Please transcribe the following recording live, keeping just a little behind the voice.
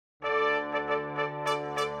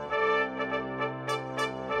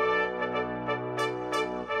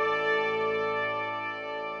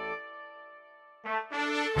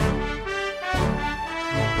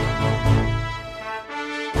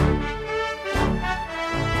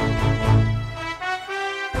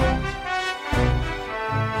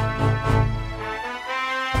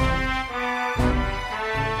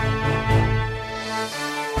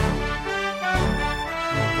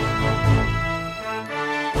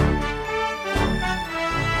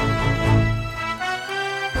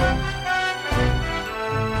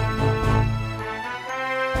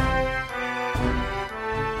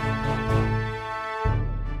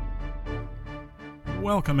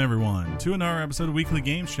welcome everyone to another episode of Weekly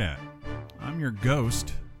Games Chat. I'm your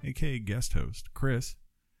ghost, aka guest host, Chris,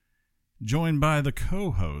 joined by the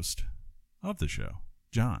co-host of the show,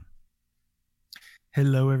 John.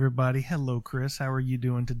 Hello, everybody. Hello, Chris. How are you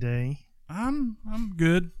doing today? I'm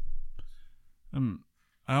good.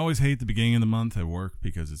 I always hate the beginning of the month at work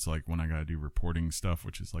because it's like when I gotta do reporting stuff,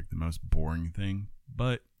 which is like the most boring thing.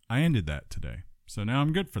 But I ended that today, so now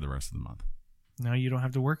I'm good for the rest of the month. Now you don't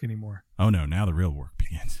have to work anymore. Oh no, now the real work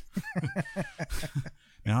begins.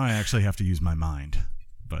 Now I actually have to use my mind.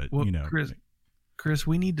 But well, you know, Chris,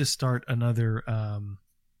 we need to start another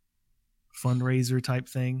fundraiser type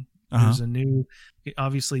thing. Uh-huh. There's a new,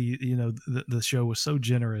 obviously, you know, the show was so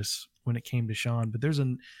generous when it came to Sean, but there's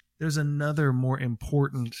another more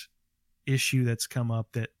important issue that's come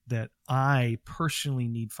up that I personally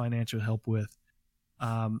need financial help with.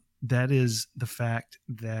 That is the fact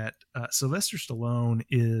that Sylvester Stallone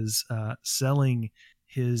is selling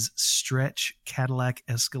his stretch Cadillac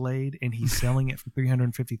Escalade, and he's selling it for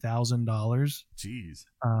 $350,000. Jeez.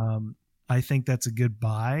 I think that's a good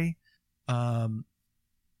buy. I've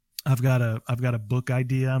got a book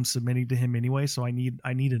idea I'm submitting to him anyway, so I need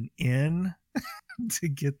an in to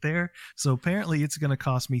get there. So apparently it's going to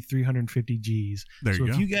cost me 350 G's. There so you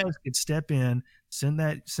if go. you guys could step in, send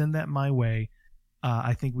that my way.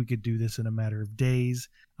 I think we could do this in a matter of days.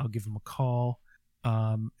 I'll give him a call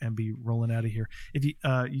and be rolling out of here. If you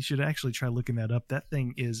should actually try looking that up. That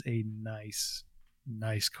thing is a nice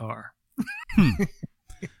car. And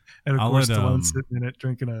of course, Stallone sitting in it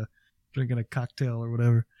drinking a cocktail or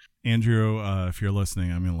whatever. Andrew, if you're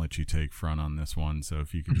listening, I'm going to let you take front on this one. So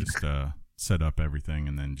if you could just set up everything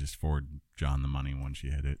and then just forward John the money once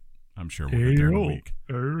you hit it. I'm sure we'll get there in a week.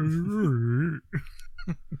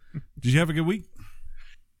 Did you have a good week?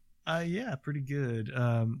 Yeah, pretty good.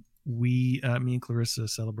 Me and Clarissa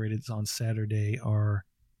celebrated on Saturday our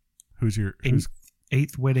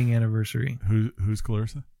eighth wedding anniversary. Who's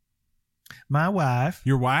Clarissa? My wife.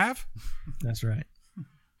 Your wife? That's right.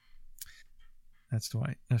 That's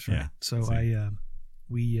right. That's right. Yeah, so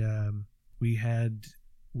we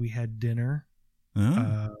had dinner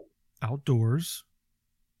outdoors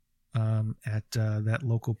at that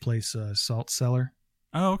local place, Salt Cellar.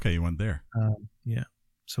 Oh, okay. You went there. Yeah.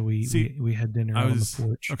 So we had dinner on the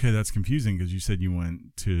porch. Okay, that's confusing because you said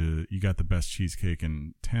you got the best cheesecake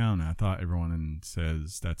in town. I thought everyone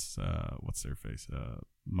says that's what's their face?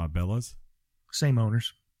 Mabella's. Same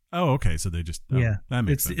owners. Oh, okay. So they just that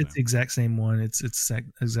makes sense. It's the exact same one. It's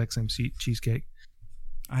exact same cheesecake.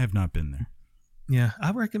 I have not been there. Yeah,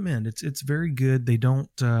 I recommend. It's very good. They don't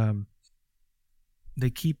they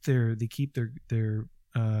keep their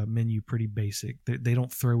menu pretty basic. They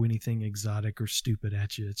don't throw anything exotic or stupid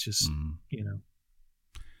at you. It's just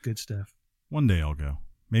good stuff. One day I'll go.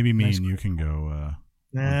 Maybe me and you can go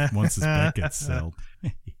once this bet gets sold.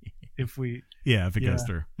 If it goes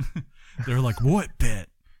through. They're like, what bet?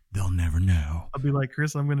 They'll never know. I'll be like,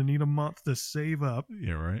 Chris, I'm going to need a month to save up.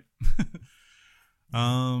 Yeah, right.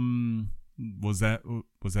 Was that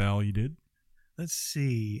all you did? Let's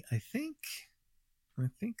see. I think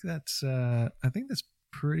that's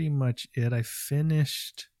pretty much it. I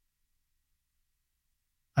finished.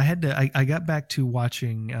 I got back to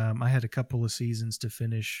watching. I had a couple of seasons to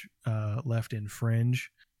finish left in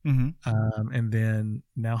Fringe. Mm-hmm. And then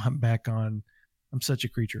now I'm back on. I'm such a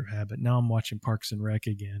creature of habit. Now I'm watching Parks and Rec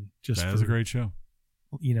again. That is a great show.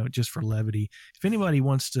 Just for levity. If anybody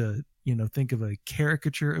wants to, think of a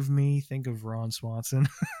caricature of me, think of Ron Swanson.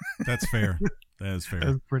 That's fair. That is fair.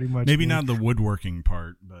 That's pretty much maybe me. Not the woodworking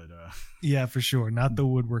part, but yeah, for sure, not the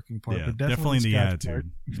woodworking part, yeah, but definitely the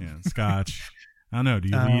attitude. Yeah, Scotch. I don't know. Do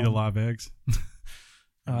you eat a lot of eggs?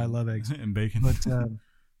 Oh, I love eggs and bacon. But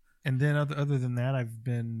and then other than that, I've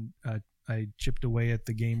been I chipped away at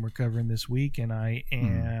the game we're covering this week, and I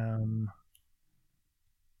am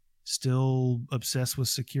still obsessed with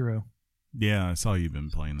Sekiro. Yeah, I saw you've been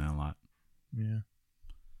playing that a lot. Yeah,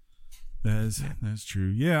 that's true.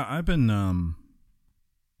 Yeah, I've been.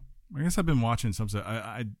 I guess I've been watching some stuff.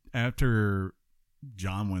 I after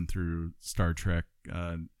John went through Star Trek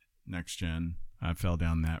Next Gen, I fell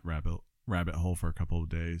down that rabbit hole for a couple of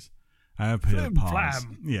days. I have hit a pause.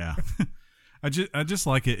 Yeah. I just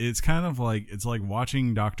like it. It's kind of like it's like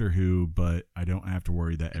watching Doctor Who, but I don't have to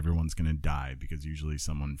worry that everyone's going to die because usually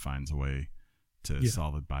someone finds a way to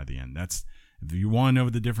solve it by the end. That's if you want to know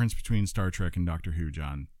the difference between Star Trek and Doctor Who,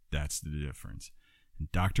 John, that's the difference. In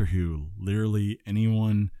Doctor Who, literally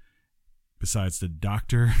anyone besides the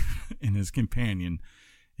Doctor and his companion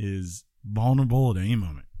is vulnerable at any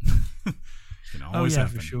moment. Can always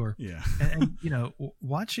happen. for sure. Yeah. and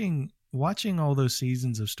watching all those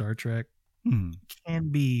seasons of Star Trek, can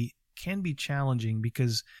be challenging,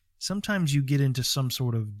 because sometimes you get into some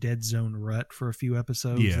sort of dead zone rut for a few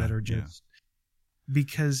episodes that are just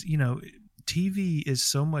because, you know, TV is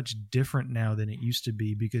so much different now than it used to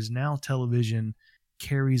be, because now television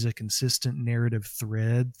carries a consistent narrative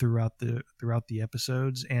thread throughout the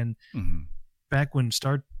episodes. And back when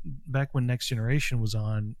Next Generation was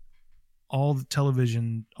on, all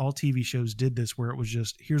TV shows did this, where it was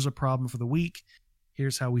just, here's a problem for the week,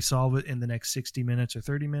 here's how we solve it in the next 60 minutes or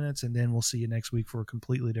 30 minutes, and then we'll see you next week for a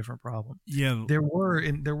completely different problem. Yeah. There were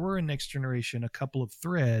in Next Generation a couple of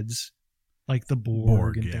threads, like the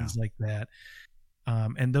Borg and things like that.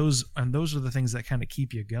 And those are the things that kind of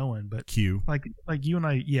keep you going. But Q, like you and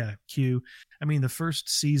I, Q. I mean, the first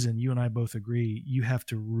season, you and I both agree, you have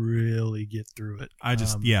to really get through it. I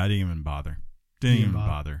didn't even bother. Didn't even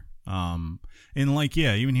bother. And like,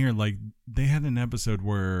 even here, like, they had an episode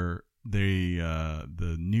where they,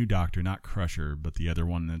 the new Doctor, not Crusher, but the other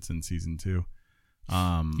one that's in season 2.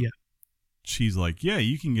 She's like,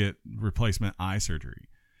 you can get replacement eye surgery.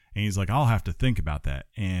 And he's like, I'll have to think about that.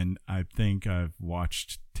 And I think I've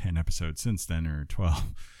watched 10 episodes since then, or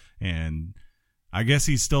 12. And I guess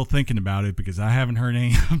he's still thinking about it, because I haven't heard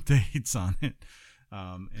any updates on it.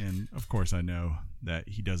 And of course, I know that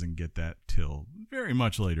he doesn't get that till very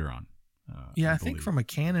much later on. I think from a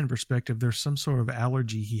canon perspective, there's some sort of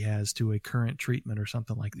allergy he has to a current treatment or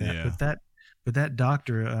something like that. Yeah. But that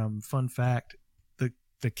doctor, fun fact,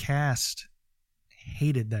 the cast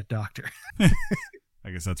hated that doctor. I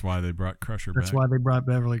guess that's why they brought Crusher back. That's why they brought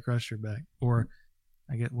Beverly Crusher back. Or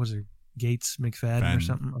I guess, was it Gates McFadden or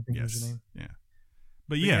something? I think was her name. Yeah.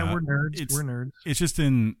 But yeah, we're nerds. It's just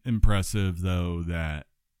impressive, though, that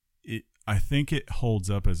I think it holds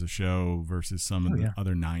up as a show versus some of the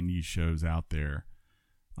other 90s shows out there,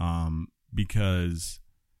 because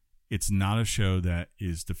it's not a show that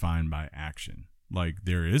is defined by action. Like,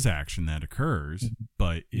 there is action that occurs,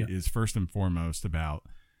 but it is first and foremost about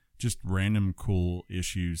just random cool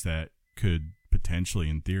issues that could potentially,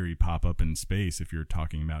 in theory, pop up in space if you're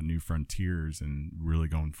talking about new frontiers and really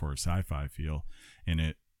going for a sci-fi feel. And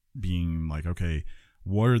it being like, okay,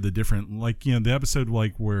 what are the different, like, you know, the episode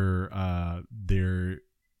like where there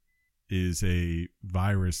is a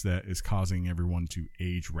virus that is causing everyone to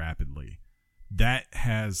age rapidly. That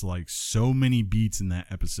has like so many beats in that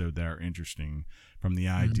episode that are interesting, from the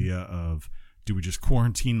idea of, do we just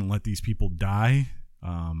quarantine and let these people die?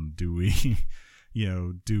 Do we,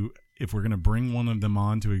 if we're going to bring one of them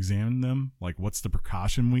on to examine them, like, what's the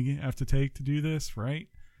precaution we have to take to do this, right?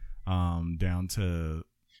 Down to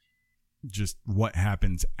just what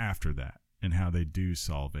happens after that and how they do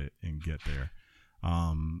solve it and get there.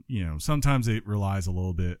 Sometimes it relies a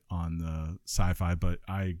little bit on the sci-fi, but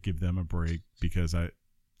I give them a break because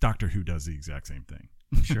Doctor Who does the exact same thing.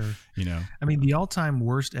 Sure. I mean, the all-time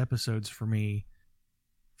worst episodes for me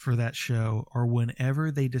for that show are whenever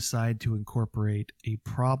they decide to incorporate a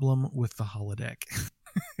problem with the holodeck.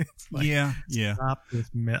 It's like, stop this,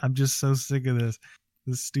 man. I'm just so sick of this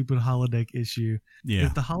stupid holodeck issue. Yeah.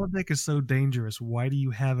 If the holodeck is so dangerous, why do you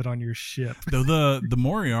have it on your ship? Though the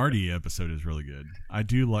Moriarty episode is really good. I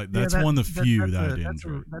do like that's one of the few that I did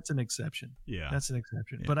enjoy. That's an exception. Yeah. That's an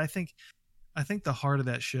exception. Yeah. But I think the heart of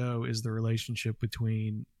that show is the relationship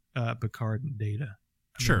between Picard and Data.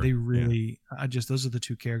 Sure. They really those are the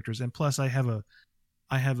two characters. And plus I have a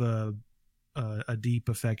deep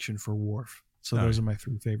affection for Worf. So those are my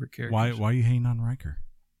three favorite characters. Why are you hating on Riker?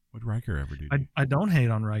 What did Riker ever do? I don't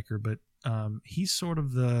hate on Riker, but he's sort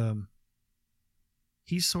of the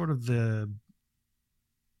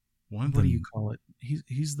what do you call it?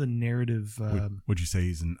 He's the narrative. Would you say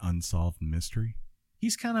he's an unsolved mystery?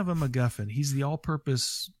 He's kind of a MacGuffin. He's the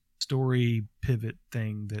all-purpose story pivot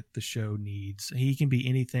thing that the show needs. He can be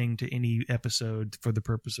anything to any episode for the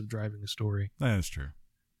purpose of driving a story. That is true.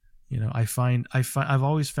 I've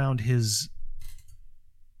always found his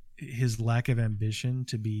lack of ambition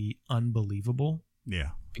to be unbelievable. Yeah.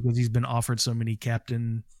 Because he's been offered so many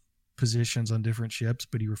captain positions on different ships,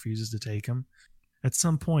 but he refuses to take them. At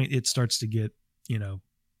some point it starts to get,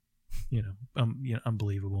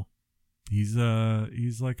 unbelievable. He's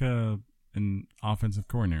like an offensive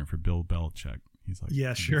coordinator for Bill Belichick. He's like,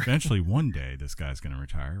 yeah, sure. Eventually one day this guy's going to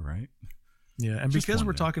retire, right? Yeah, and just because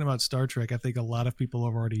we're talking about Star Trek, I think a lot of people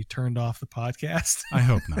have already turned off the podcast. I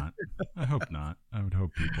hope not. I would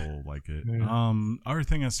hope people like it. Yeah. Other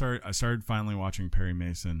thing, I started finally watching Perry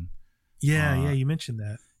Mason. Yeah, you mentioned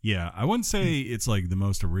that. Yeah, I wouldn't say it's like the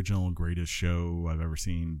most original, greatest show I've ever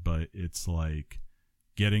seen, but it's like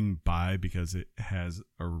getting by because it has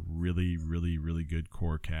a really, really, really good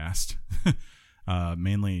core cast.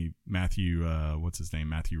 Mainly Matthew, what's his name?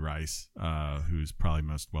 Matthew Rice, who's probably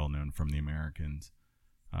most well known from The Americans,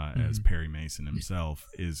 as Perry Mason himself,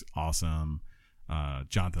 is awesome.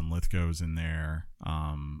 Jonathan Lithgow's in there.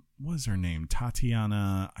 What is her name?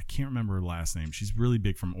 Tatiana. I can't remember her last name. She's really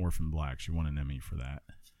big from Orphan Black. She won an Emmy for that.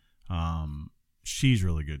 She's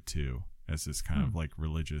really good too, as this kind of like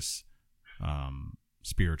religious,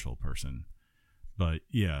 spiritual person. But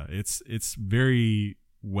yeah, it's very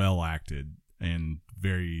well acted and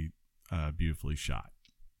very beautifully shot,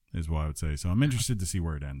 is what I would say. So I'm interested to see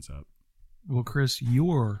where it ends up. Well, Chris,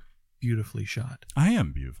 you're beautifully shot. I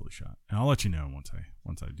am beautifully shot, and I'll let you know once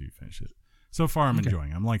I do finish it. So far, I'm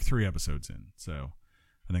enjoying. I'm like 3 episodes in, so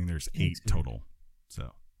I think there's 8 total.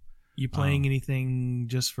 So, you playing anything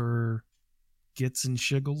just for gits and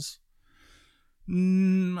shiggles?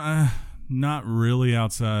 Not really.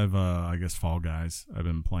 Outside of I guess Fall Guys, I've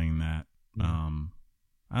been playing that.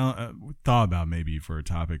 I thought about maybe for a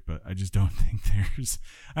topic, but I just don't think there's.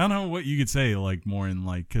 I don't know what you could say like more in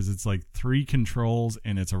like, because it's like 3 controls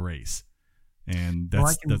and it's a race, and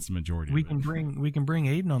that's the majority. We can bring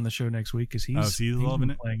Aiden on the show next week because he's loving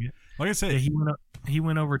it. Playing it. Like I said, he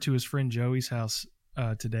went over to his friend Joey's house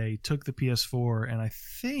today, took the PS4, and I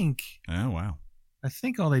think. Oh wow. I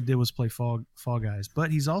think all they did was play Fall Guys,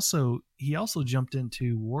 but he also jumped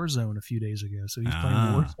into Warzone a few days ago, so he's playing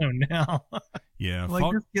Warzone now. Yeah,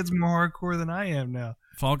 like this kid's more hardcore than I am now.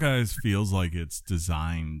 Fall Guys feels like it's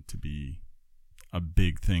designed to be a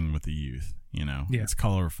big thing with the youth. You know, It's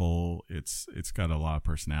colorful. It's got a lot of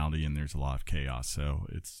personality, and there's a lot of chaos, so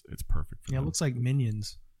it's perfect for them. It looks like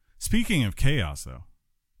Minions. Speaking of chaos, though,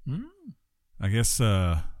 I guess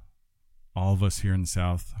all of us here in the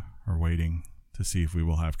South are waiting to see if we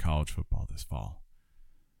will have college football this fall.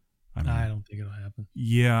 I don't think it'll happen.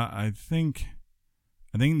 Yeah, I think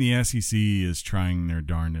the SEC is trying their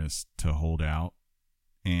darndest to hold out,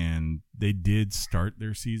 and they did start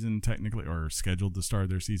their season technically, or scheduled to start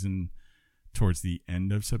their season towards the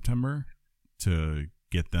end of September to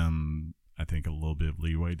get them, I think, a little bit of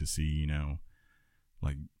leeway to see, you know,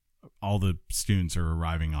 like all the students are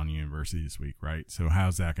arriving on university this week, right? So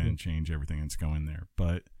how's that going to change everything that's going there?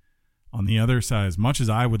 But on the other side, as much as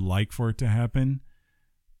I would like for it to happen,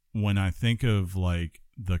 when I think of like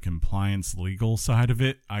the compliance legal side of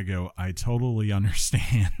it, I go, I totally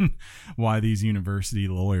understand why these university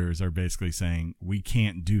lawyers are basically saying we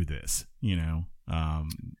can't do this, you know,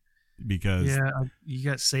 because you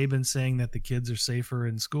got Saban saying that the kids are safer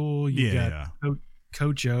in school. You got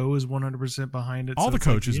Coach O is 100% behind it. All so the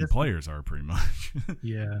coaches and players are pretty much.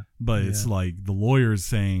 But it's like the lawyers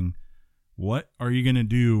saying, what are you going to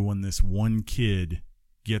do when this one kid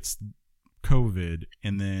gets COVID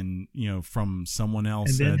and then, you know, from someone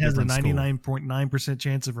else and then has a 99.9%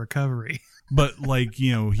 chance of recovery? But like,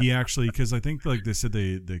 you know, he actually, because I think like they said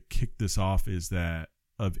they kicked this off is that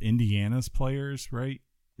of Indiana's players, right?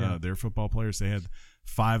 Yeah. Their football players, they had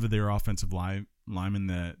 5 of their offensive linemen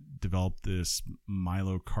that developed this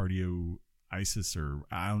myelocardioitis, or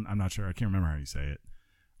I'm not sure. I can't remember how you say it.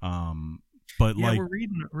 But like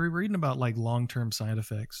we're reading about like long-term side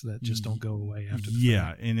effects that just don't go away after the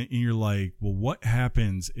fact. And you're like, well, what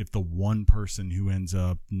happens if the one person who ends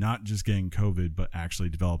up not just getting COVID but actually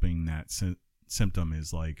developing that symptom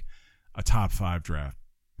is like a top 5 draft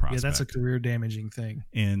prospect? Yeah, that's a career damaging thing.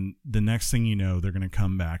 And the next thing you know, they're going to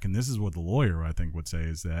come back, and this is what the lawyer I think would say,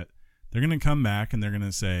 is that they're going to come back and they're going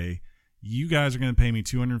to say, you guys are going to pay me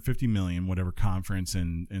 $250 million, whatever conference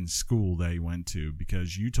and school they went to,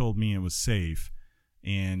 because you told me it was safe,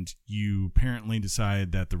 and you apparently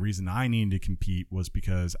decided that the reason I needed to compete was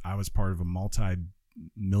because I was part of a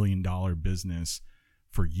multi-million-dollar business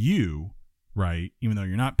for you, right? Even though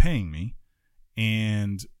you're not paying me,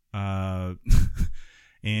 and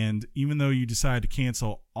and even though you decided to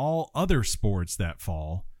cancel all other sports that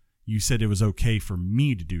fall, you said it was okay for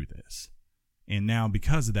me to do this. And now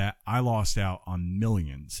because of that, I lost out on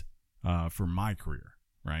millions for my career,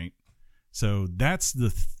 right? So that's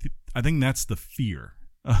I think that's the fear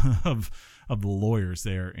of the lawyers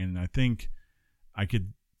there. And I think I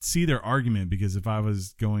could see their argument, because if I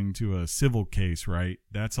was going to a civil case, right,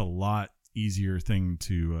 that's a lot easier thing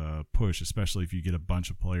to push, especially if you get a bunch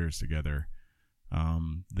of players together,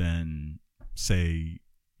 than say,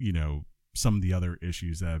 you know, some of the other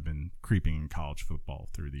issues that have been creeping in college football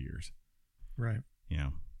through the years. Right. You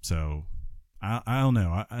know, so I don't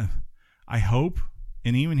know. I hope,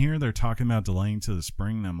 and even here they're talking about delaying to the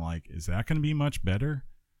spring, and I'm like, is that going to be much better?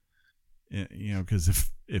 You know,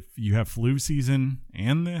 because if you have flu season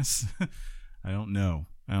and this, I don't know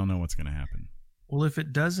what's going to happen. Well, if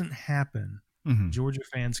it doesn't happen, Mhm. Georgia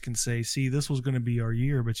fans can say, "See, this was going to be our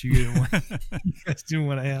year, but you didn't want, you guys didn't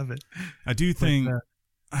want to have it." I do think.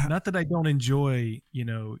 Not that I don't enjoy,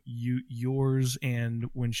 yours and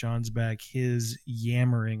when Sean's back, his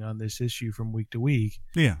yammering on this issue from week to week.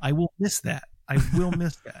 Yeah, I will miss that. I will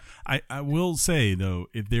miss that. I will say though,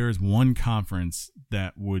 if there is one conference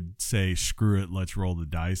that would say screw it, let's roll the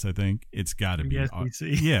dice, I think it's got to be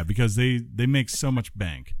SEC. Yeah, because they make so much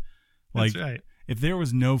bank. Like, That's right. if there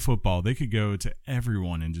was no football, they could go to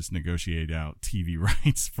everyone and just negotiate out TV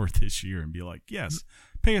rights for this year and be like, yes,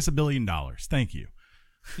 pay us $1 billion, thank you.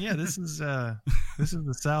 Yeah, this is the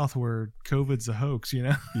South where COVID's a hoax,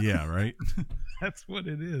 Yeah, right. That's what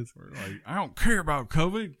it is. We're like, I don't care about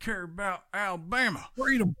COVID, I care about Alabama.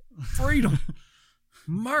 Freedom.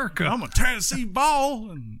 America. I'm a Tennessee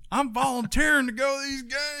ball, and I'm volunteering to go to these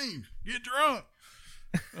games. Get drunk.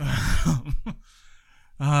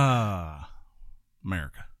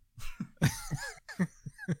 America.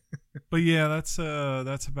 But yeah, that's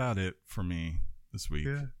about it for me this week.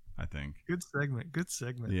 Yeah. I think. Good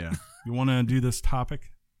segment. Yeah. You want to do this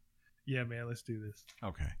topic? Yeah, man, let's do this.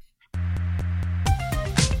 Okay.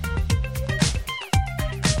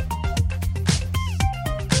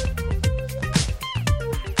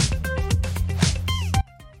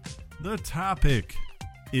 The topic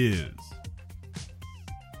is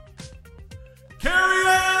Carry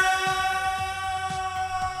On!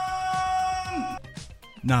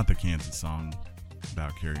 Not the Kansas song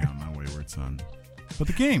about Carry On, My Wayward Son, but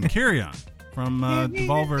the game Carry On from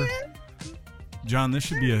Devolver. John, this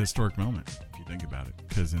should be a historic moment if you think about it,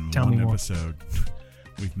 because in Tell one me more. episode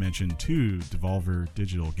we've mentioned 2 Devolver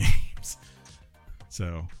digital games,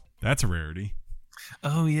 so that's a rarity.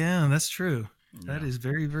 Oh yeah, that's true. That Yeah. is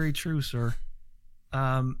very, very true, sir.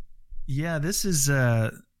 Yeah, this is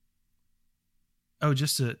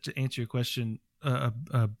just to answer your question,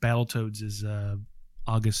 Battletoads is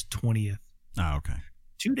August 20th. Oh, okay.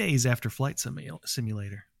 2 days after Flight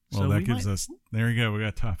Simulator. Well, So that we gives might- us. There we go. We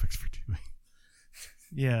got topics for 2 weeks.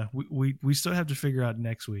 Yeah, we still have to figure out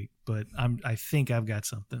next week, but I think I've got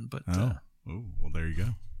something. But Oh, well, there you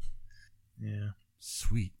go. yeah.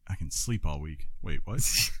 Sweet. I can sleep all week. Wait, what?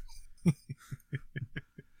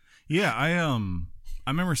 Yeah, I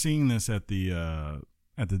remember seeing this at the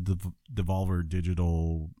Devolver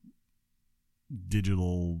digital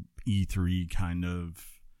E3 kind of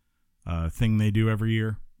thing they do every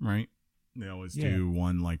year, right? They always do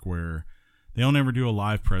one like where they don't ever do a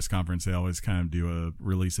live press conference. They always kind of do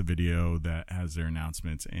release a video that has their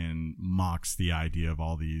announcements and mocks the idea of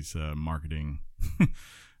all these marketing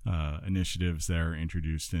initiatives that are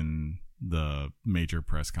introduced in the major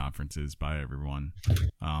press conferences by everyone.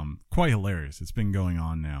 Quite hilarious. It's been going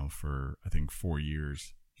on now for I think 4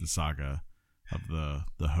 years, the saga of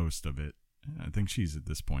the host of it. I think she's at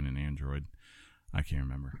this point an android. I can't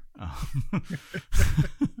remember.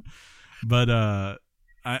 But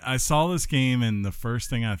I saw this game, and the first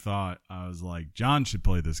thing I thought, I was like, John should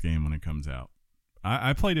play this game when it comes out.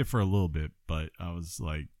 I played it for a little bit, but I was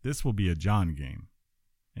like, this will be a John game.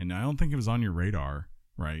 And I don't think it was on your radar,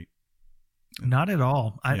 right? Not at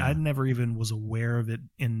all. Yeah. I never even was aware of it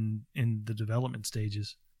in the development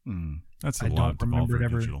stages. That's a I lot of don't remember Devolver it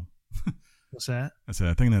ever- Digital. What's that? I said,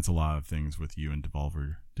 I think that's a lot of things with you and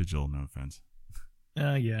Devolver Digital, no offense.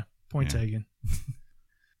 Yeah. Point Yeah. taken.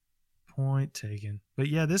 Point taken. But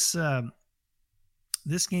yeah, this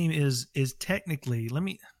game is technically,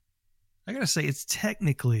 I gotta say, it's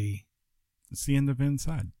technically It's the end of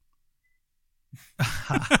Inside.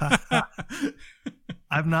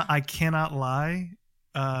 I cannot lie.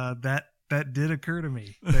 That did occur to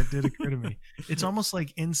me. It's almost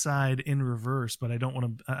like Inside in reverse, but I don't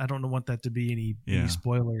want that to be any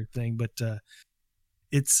spoiler thing, but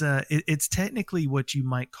it's technically what you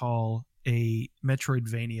might call a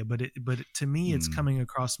Metroidvania, but to me it's coming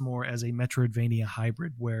across more as a Metroidvania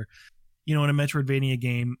hybrid, where in a Metroidvania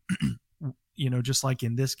game, just like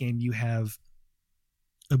in this game, you have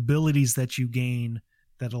abilities that you gain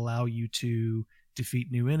that allow you to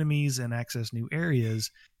defeat new enemies and access new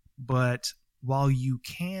areas. But while you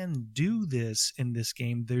can do this in this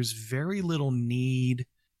game, there's very little need,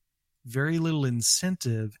 very little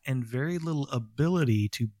incentive, and very little ability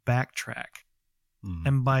to backtrack.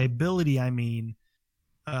 And by ability, I mean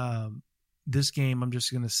this game, I'm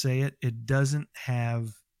just going to say it doesn't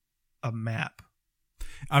have a map.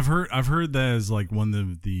 I've heard that as like one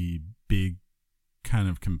of the big kind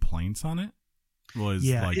of complaints on it was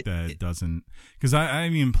it doesn't, because I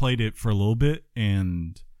even played it for a little bit,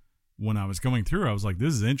 and when I was going through, I was like,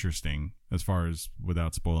 this is interesting. As far as,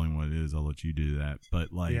 without spoiling what it is, I'll let you do that.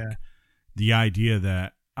 But like the idea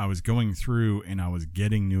that I was going through and I was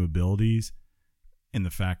getting new abilities, and the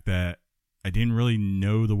fact that I didn't really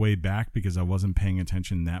know the way back because I wasn't paying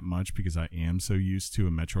attention that much because I am so used to a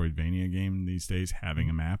Metroidvania game these days having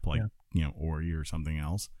a map like, Ori or something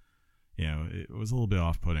else. It was a little bit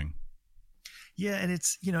off-putting. Yeah, and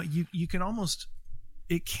it's, you can almost,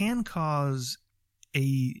 it can cause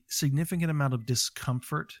a significant amount of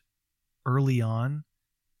discomfort early on,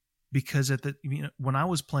 because when I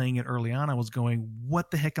was playing it early on, I was going, what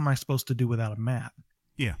the heck am I supposed to do without a map?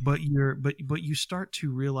 Yeah. But you start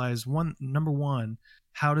to realize, number one,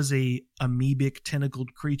 how does a amoebic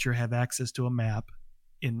tentacled creature have access to a map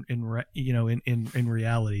in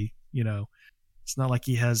reality? It's not like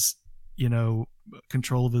he has,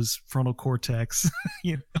 control of his frontal cortex,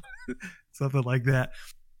 something like that.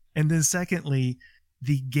 And then secondly,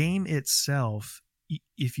 the game itself,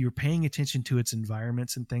 if you're paying attention to its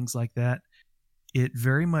environments and things like that, it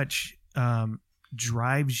very much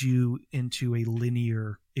drives you into a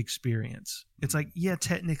linear experience. It's like, yeah,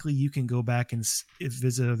 technically you can go back and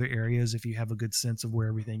visit other areas if you have a good sense of where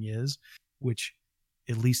everything is, which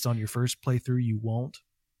at least on your first playthrough you won't.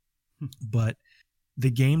 But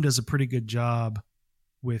the game does a pretty good job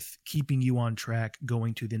with keeping you on track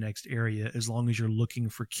going to the next area, as long as you're looking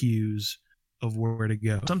for cues of where to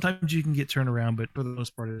go. Sometimes you can get turned around, but for the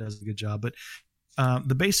most part it does a good job. But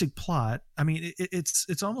the basic plot, I mean,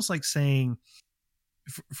 it's almost like saying,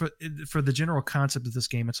 for the general concept of this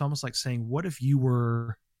game, it's almost like saying, what if you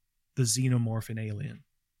were the xenomorph in Alien?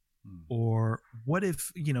 Or what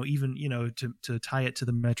if, to tie it to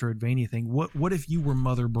the Metroidvania thing, what if you were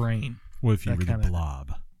Mother Brain? What if you were the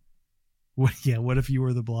Blob? What if you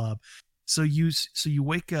were the Blob? So you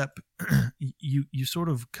wake up, you sort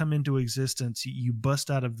of come into existence, you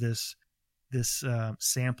bust out of this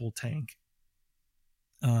sample tank,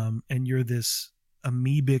 and you're this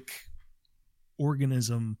amoebic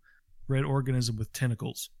red organism with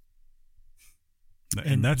tentacles.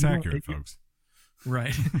 And that's accurate, folks.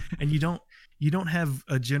 Right. And you don't have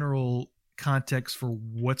a general context for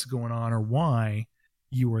what's going on or why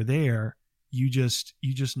you are there. You just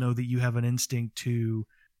know that you have an instinct to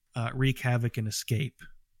wreak havoc and escape,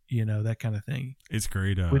 that kind of thing. It's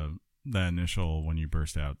great. That initial, when you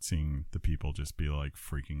burst out, seeing the people just be like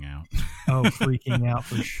freaking out. Oh, freaking out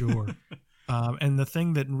for sure. And the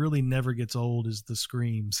thing that really never gets old is the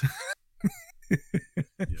screams.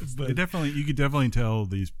 Yes, you could definitely tell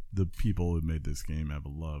the people who made this game have a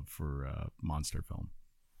love for monster film.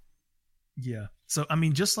 Yeah. So I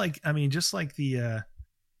mean, just like any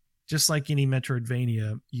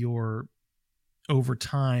Metroidvania, over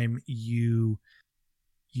time you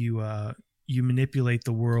manipulate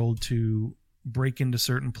the world to break into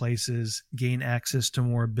certain places, gain access to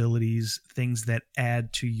more abilities, things that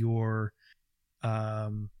add to your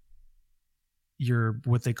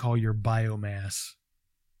what they call your biomass,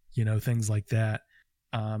 things like that.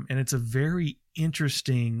 And it's a very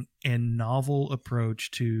interesting and novel approach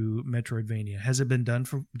to Metroidvania. Has it been done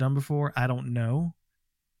before? I don't know.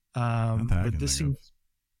 But this seems.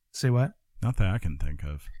 Say what? Not that I can think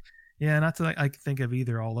of. Yeah, not that I can think of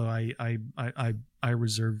either. Although I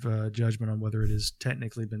reserve judgment on whether it has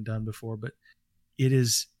technically been done before. But it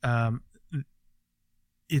is.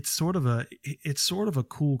 It's sort of a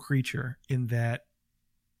cool creature in that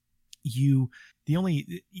you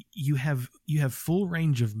have full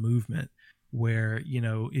range of movement, where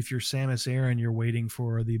if you're Samus Aran, you're waiting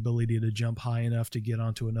for the ability to jump high enough to get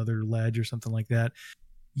onto another ledge or something like that.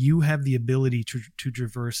 You have the ability to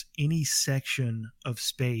traverse any section of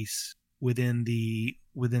space within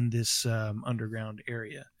this underground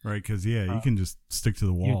area. Right, because you can just stick to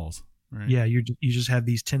the walls. Right. Yeah, you just have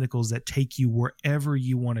these tentacles that take you wherever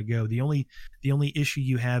you want to go. The only issue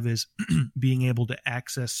you have is being able to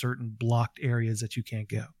access certain blocked areas that you can't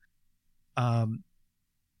go.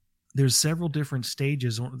 There's several different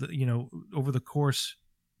stages. Over the course,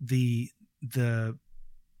 the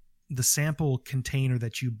sample container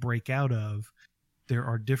that you break out of, there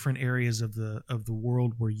are different areas of the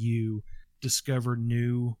world where you discover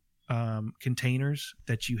new containers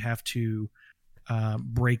that you have to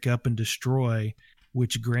break up and destroy,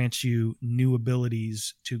 which grants you new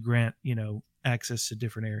abilities to grant access to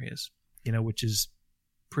different areas, which is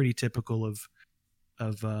pretty typical of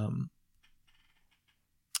a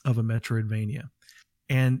Metroidvania.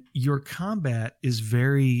 And your combat is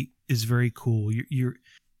very cool.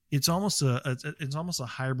 It's almost a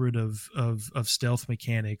hybrid of stealth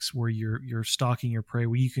mechanics, where you're stalking your prey,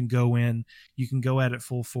 where you can go in, you can go at it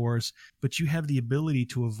full force, but you have the ability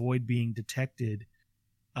to avoid being detected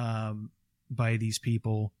by these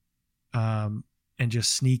people, and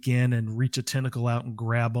just sneak in and reach a tentacle out and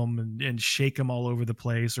grab them and shake them all over the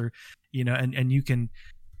place, or and you can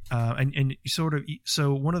And sort of,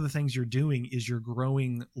 so one of the things you're doing is you're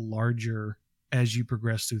growing larger as you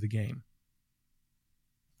progress through the game.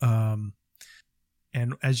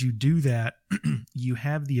 And as you do that, you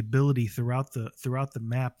have the ability throughout the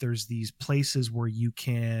map. There's these places where you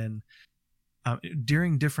can,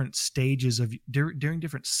 during different stages of during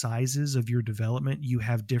different sizes of your development, you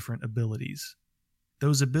have different abilities.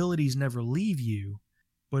 Those abilities never leave you,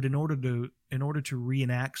 but in order to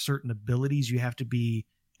reenact certain abilities, you have to be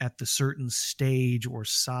at the certain stage or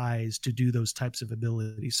size to do those types of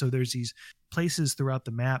abilities. So there's these places throughout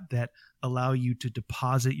the map that allow you to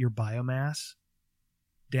deposit your biomass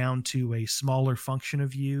down to a smaller function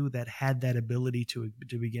of you that had that ability to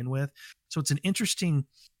begin with. So it's an interesting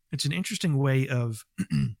way of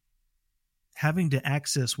having to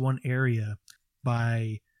access one area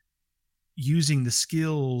by using the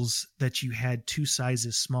skills that you had two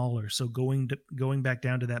sizes smaller. So going back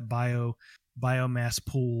down to that biomass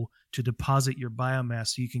pool to deposit your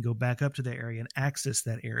biomass so you can go back up to the area and access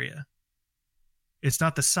that area. It's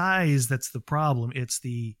not the size that's the problem. It's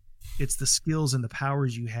the skills and the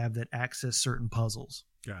powers you have that access certain puzzles.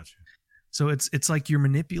 Gotcha. So it's like you're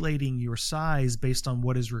manipulating your size based on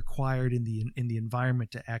what is required in the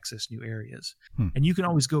environment to access new areas. And you can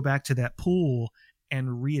always go back to that pool and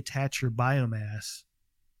reattach your biomass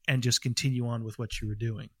and just continue on with what you were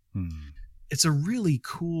doing. It's a really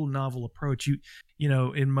cool novel approach. You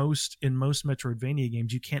know, in most Metroidvania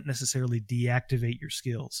games, you can't necessarily deactivate your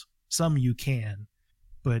skills. Some you can,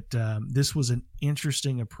 but this was an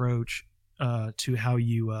interesting approach to how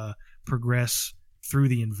you progress through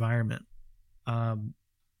the environment.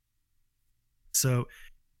 So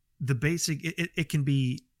the basic, it can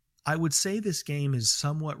be, I would say this game is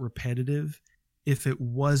somewhat repetitive if it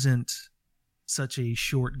wasn't such a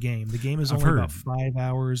short game. The game is only about 5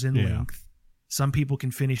 hours in length. Some people can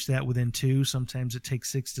finish that within 2. Sometimes it takes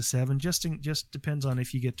 6 to 7. Just depends on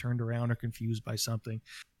if you get turned around or confused by something.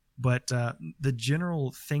 But the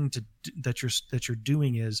general thing that you're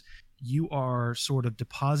doing is you are sort of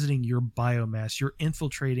depositing your biomass. You're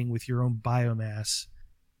infiltrating with your own biomass,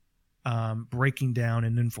 breaking down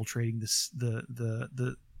and infiltrating the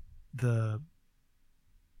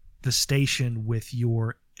station with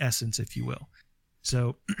your essence, if you will.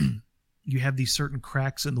 So you have these certain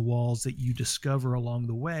cracks in the walls that you discover along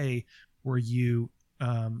the way where you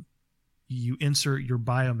insert your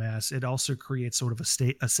biomass. It also creates sort of a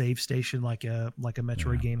save station like a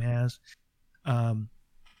Metroid game has.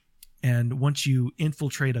 And once you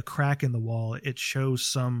infiltrate a crack in the wall, it shows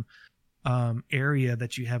some area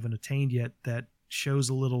that you haven't attained yet that shows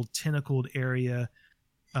a little tentacled area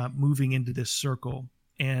moving into this circle.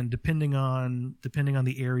 And depending on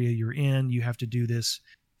the area you're in, you have to do this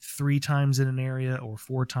 3 times in an area or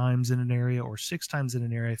 4 times in an area or 6 times in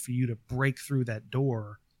an area for you to break through that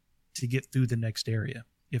door to get through the next area,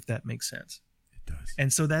 if that makes sense. It does.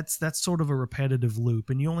 And so that's sort of a repetitive loop,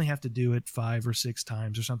 and you only have to do it 5 or 6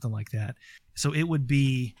 times or something like that. So it would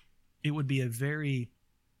be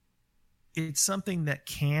it's something that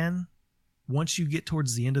can, once you get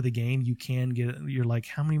towards the end of the game, you're like,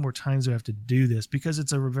 how many more times do I have to do this? Because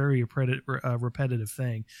it's a very repetitive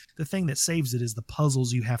thing. The thing that saves it is the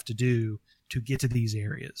puzzles you have to do to get to these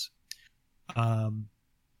areas.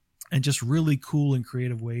 And just really cool and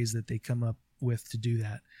creative ways that they come up with to do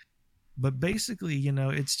that. But basically,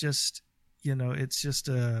 it's just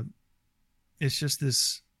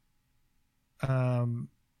this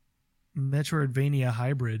Metroidvania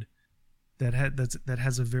hybrid that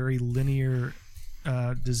has a very linear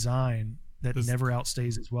design that never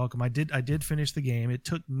outstays its welcome. I did finish the game. It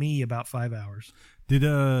took me about 5 hours.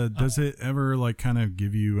 Does it ever like kind of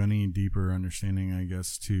give you any deeper understanding, I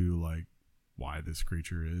guess, to like why this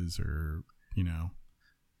creature is, or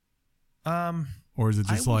or is it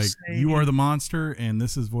just like you are the monster and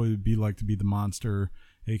this is what it would be like to be the monster,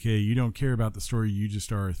 aka you don't care about the story, you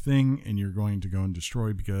just are a thing and you're going to go and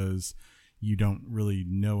destroy because you don't really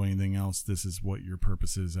know anything else. This is what your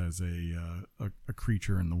purpose is as a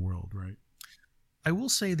creature in the world, right? I will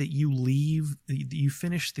say that you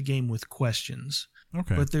finish the game with questions.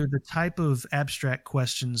 Okay. But they're the type of abstract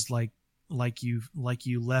questions like you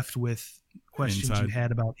left with questions you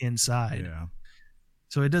had about inside. Yeah.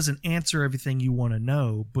 So it doesn't answer everything you want to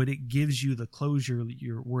know, but it gives you the closure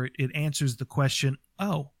where it answers the question,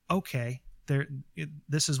 oh, okay,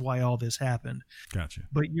 this is why all this happened. Gotcha.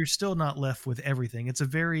 But you're still not left with everything. It's a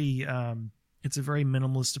very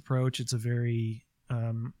minimalist approach. It's a very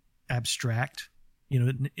abstract.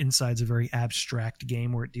 Inside's a very abstract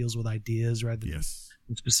game where it deals with ideas rather than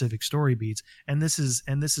specific story beats. And this is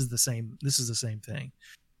the same. This is the same thing.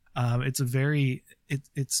 It's a very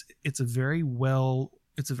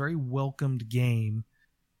it's a very welcomed game.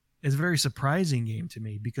 It's a very surprising game to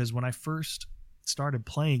me, because when I first started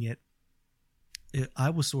playing it, I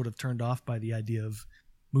was sort of turned off by the idea of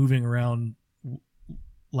moving around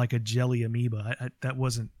like a jelly amoeba. That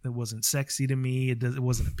wasn't sexy to me. It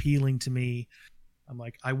wasn't appealing to me. I'm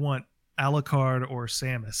like, I want Alucard or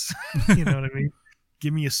Samus. You know what I mean?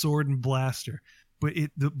 Give me a sword and blaster. But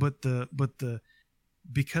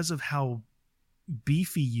because of how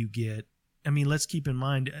beefy you get, I mean, let's keep in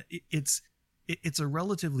mind it's a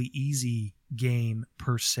relatively easy game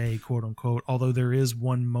per se, quote unquote, although there is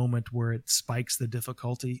one moment where it spikes the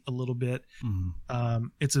difficulty a little bit. Mm-hmm.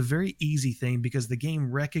 It's a very easy thing because the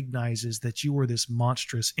game recognizes that you are this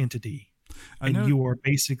monstrous entity, and you are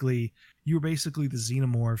basically the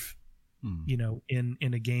xenomorph, you know, in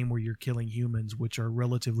a game where you're killing humans, which are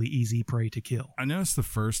relatively easy prey to kill. I noticed the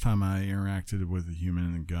first time I interacted with a human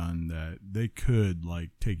and a gun that they could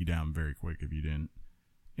like take you down very quick if you didn't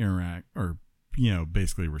interact or, you know,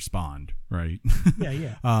 basically respond, right?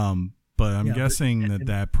 Yeah. But I'm guessing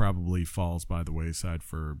that probably falls by the wayside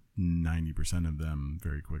for 90% of them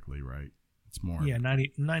very quickly, right? It's more. Yeah,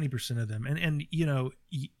 90% of them. And you know,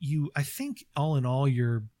 I think all in all,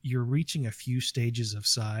 you're reaching a few stages of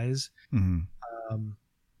size. Mm-hmm.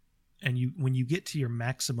 And when you get to your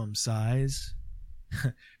maximum size,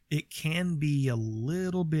 it can be a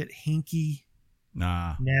little bit hinky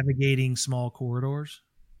navigating small corridors.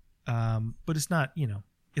 But it's not, you know,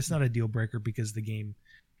 it's not a deal breaker because the game,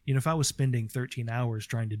 you know, if I was spending 13 hours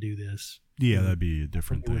trying to do this, that'd be a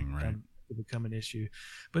different thing, right? It would become an issue.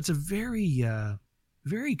 But it's a very,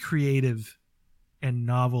 very creative and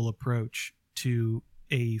novel approach to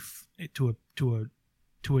a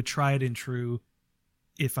tried and true,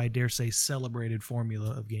 if I dare say, celebrated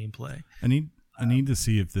formula of gameplay. I need to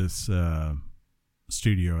see if this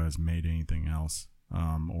studio has made anything else.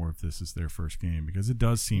 Or if this is their first game, because it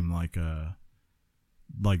does seem like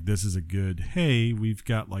this is a good, hey, we've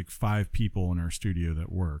got like 5 people in our studio that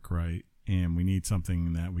work, right? And we need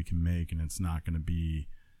something that we can make, and it's not going to be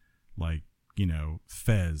like, you know,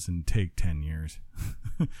 Fez and take 10 years.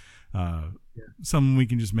 Something we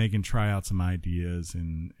can just make and try out some ideas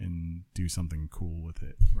and do something cool with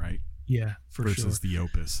it, right? Yeah, versus the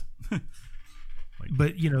Opus.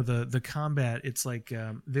 But you know, the combat, it's like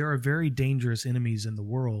there are very dangerous enemies in the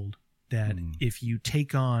world that if you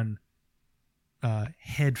take on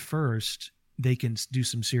head first, they can do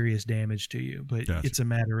some serious damage to you. But It's a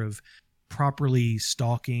matter of properly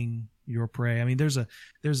stalking your prey. I mean, there's a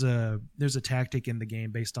tactic in the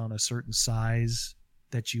game based on a certain size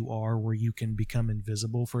that you are, where you can become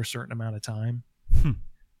invisible for a certain amount of time,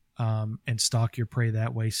 and stalk your prey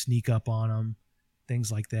that way, sneak up on them.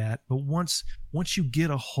 Things like that. But once you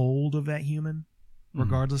get a hold of that human,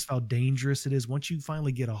 regardless of how dangerous it is, once you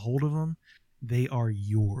finally get a hold of them, they are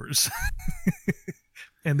yours.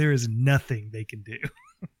 And there is nothing they can do.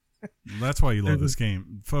 That's why you love this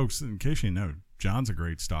game. Folks, in case you know, John's a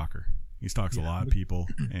great stalker. He stalks a lot of people.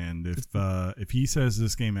 And if he says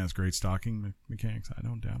this game has great stalking mechanics, I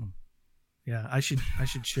don't doubt him. Yeah, I should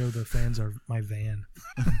show the fans my van.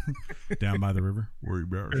 Down by the river? Worry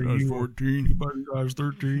about size 14. Size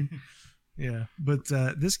 13. Yeah, but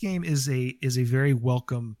this game is a very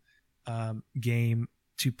welcome game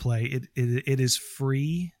to play. It is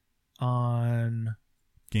free on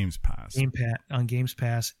Games Pass. On Games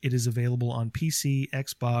Pass. It is available on PC,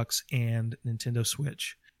 Xbox, and Nintendo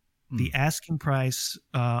Switch. The asking price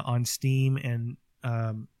on Steam and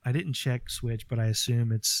I didn't check Switch, but I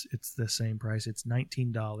assume it's the same price. It's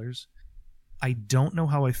 $19. I don't know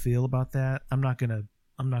how I feel about that. I'm not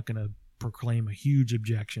gonna proclaim a huge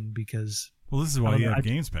objection because this is why you have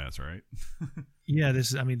Games Pass, right? Yeah,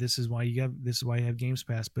 this is why you have Games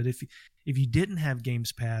Pass. But if you didn't have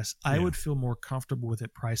Games Pass, I would feel more comfortable with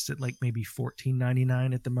it priced at like maybe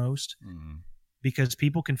 $14.99 at the most, because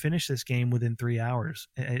people can finish this game within 3 hours.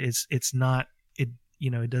 It's not it. You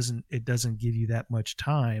know, it doesn't give you that much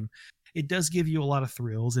time. It does give you a lot of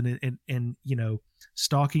thrills, and you know,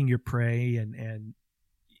 stalking your prey and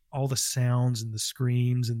all the sounds and the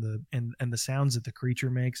screams and the sounds that the creature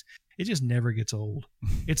makes. It just never gets old.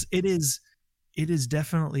 It is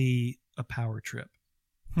definitely a power trip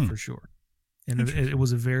for sure, and it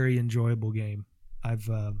was a very enjoyable game. I'm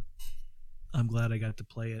glad I got to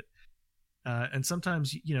play it. And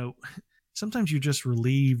sometimes, you know, you're just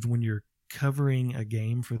relieved when you're covering a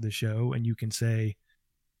game for the show and you can say,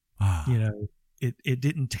 you know, it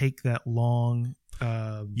didn't take that long.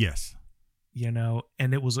 Yes. You know,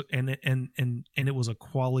 and it was it was a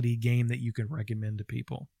quality game that you can recommend to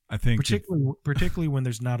people. I think particularly when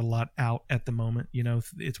there's not a lot out at the moment, you know,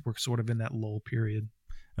 we're sort of in that lull period.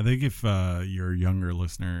 I think if you're a younger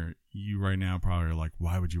listener, you right now probably are like,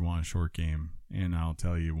 why would you want a short game? And I'll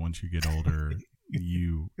tell you, once you get older,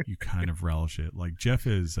 you kind of relish it. Like Jeff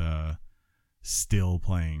is still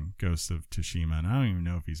playing Ghost of Tsushima, and I don't even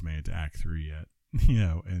know if he's made it to Act 3 yet.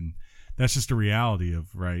 And that's just a reality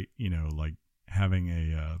of, right, like having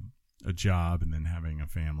a job and then having a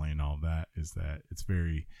family and all that, is that it's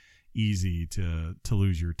very easy to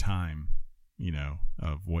lose your time,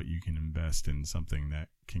 of what you can invest in something that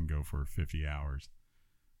can go for 50 hours.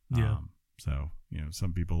 Yeah. So,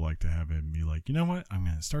 some people like to have it and be like, you know what, I'm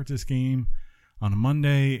going to start this game on a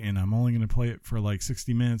Monday and I'm only going to play it for like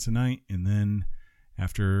 60 minutes a night. And then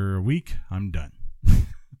after a week, I'm done.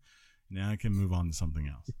 Now I can move on to something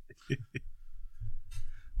else.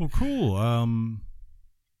 Well, cool.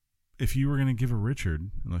 If you were going to give a Richard,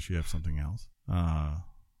 unless you have something else,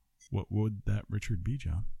 what would that Richard be,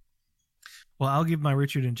 John? Well, I'll give my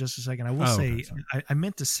Richard in just a second. I will say, okay, I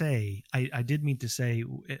meant to say, I did mean to say,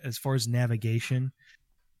 as far as navigation,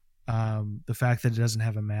 the fact that it doesn't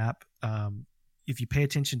have a map, if you pay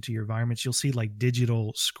attention to your environments, you'll see like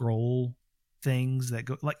digital scroll things that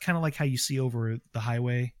go kind of like how you see over the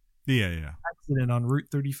highway. Yeah. Accident on Route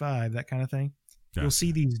 35, that kind of thing. Gotcha. You'll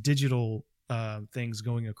see these digital things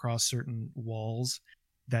going across certain walls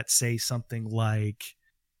that say something like,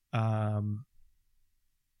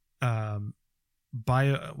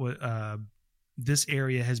 this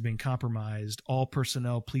area has been compromised. All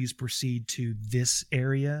personnel, please proceed to this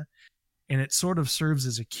area. And it sort of serves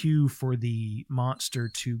as a cue for the monster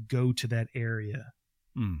to go to that area.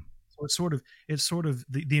 So it's sort of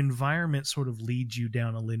the environment sort of leads you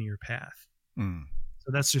down a linear path.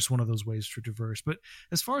 So that's just one of those ways to traverse. But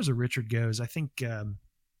as far as a Richard goes, I think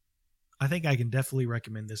I can definitely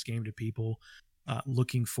recommend this game to people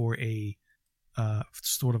looking for a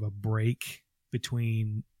sort of a break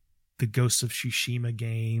between the Ghosts of Tsushima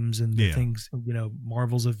games and the things,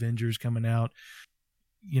 Marvel's Avengers coming out,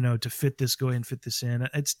 to fit this, go ahead and fit this in.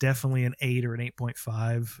 It's definitely an 8 or an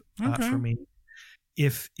 8.5 for me.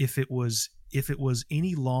 If it was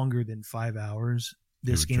any longer than 5 hours,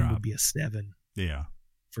 this game would be a 7. Yeah,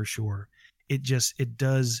 for sure. It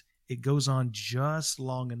goes on just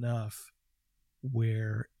long enough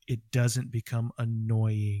where it doesn't become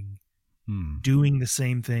annoying doing the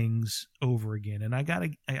same things over again. And I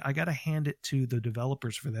gotta hand it to the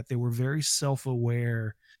developers for that. They were very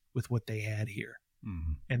self-aware with what they had here.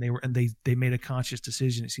 And they made a conscious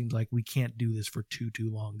decision. It seems like we can't do this for too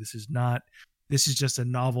long. This is just a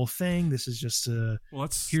novel thing. This is just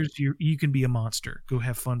you can be a monster. Go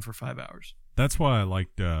have fun for 5 hours. That's why I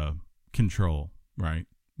liked Control, right?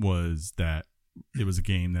 Was that it was a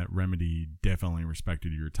game that Remedy definitely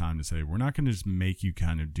respected your time to say, we're not going to just make you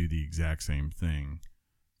kind of do the exact same thing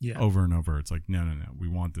over and over. It's like, no. We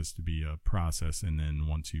want this to be a process. And then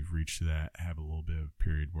once you've reached that, have a little bit of a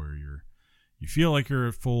period where you feel like you're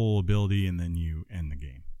at full ability, and then you end the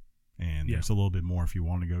game. And there's a little bit more if you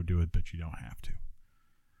want to go do it, but you don't have to.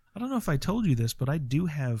 I don't know if I told you this, but I do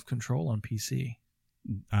have Control on PC.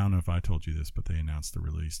 I don't know if I told you this, but they announced the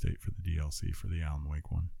release date for the DLC for the Alan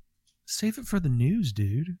Wake one. Save it for the news,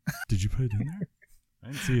 dude. Did you put it in there? I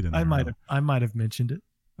didn't see it in there. I might have mentioned it.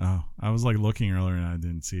 Oh, I was like looking earlier and I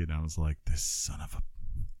didn't see it. And I was like, this son of a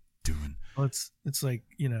doing. Well, it's like,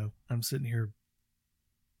 I'm sitting here.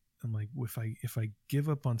 I'm like, if I give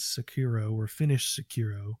up on Sekiro or finish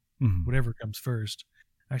Sekiro, whatever comes first,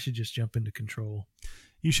 I should just jump into Control.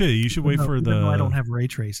 You should wait for the. I don't have ray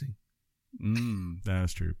tracing.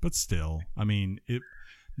 That's true, but still, I mean,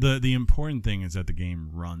 the important thing is that the game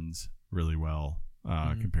runs really well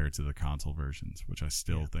compared to the console versions, which I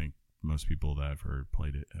still think most people that I've heard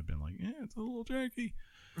played it have been like, it's a little janky.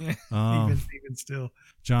 Even still.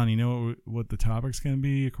 John, you know what the topic's going to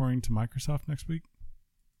be according to Microsoft next week?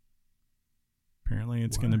 Apparently,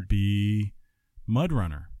 it's going to be Mud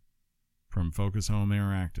Runner from Focus Home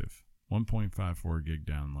Interactive. 1.54 gig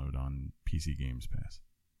download on PC Games Pass.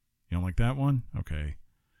 You don't like that one? Okay.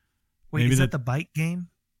 Wait, is that the bike game?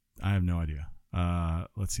 I have no idea.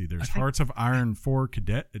 Let's see. There's Hearts of Iron 4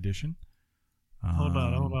 Cadet Edition. Hold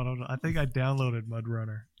on. I think I downloaded Mud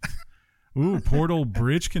Runner. Ooh, Portal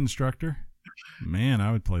Bridge Constructor. Man,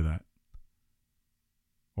 I would play that.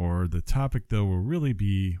 Or the topic, though, will really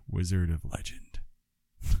be Wizard of Legend.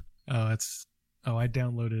 I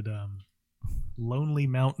downloaded Lonely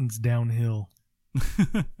Mountains Downhill.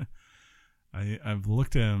 I've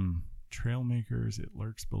looked at them. Trailmakers, It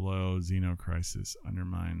Lurks Below, Xenocrisis,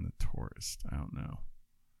 Undermine the Tourist. I don't know.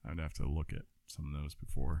 I'd have to look at some of those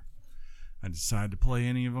before I decide to play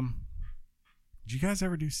any of them. Did you guys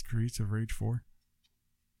ever do Streets of Rage 4?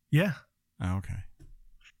 Yeah. Oh, okay.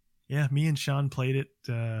 Yeah, me and Sean played it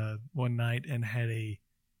one night and had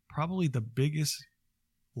probably the biggest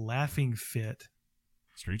laughing fit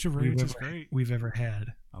Streets of Rage is great. We've ever had.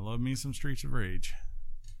 I love me some Streets of Rage.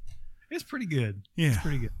 It's pretty good. Yeah. It's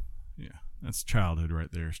pretty good. Yeah. That's childhood right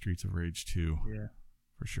there. Streets of Rage 2. Yeah.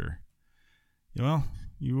 For sure. Well,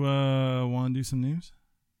 you want to do some news?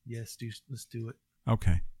 Yes, let's do it.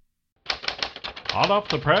 Okay. Hot off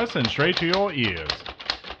the press and straight to your ears.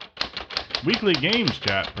 Weekly Games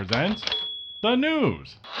Chat presents the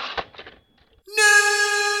news.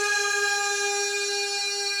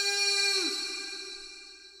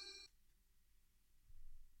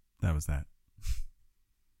 That was that.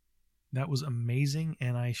 That was amazing,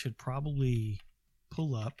 and I should probably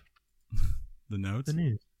pull up the notes. The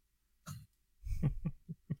news.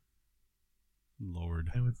 Lord,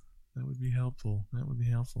 that would be helpful. That would be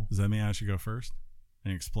helpful. Does that mean I should go first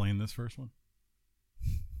and explain this first one?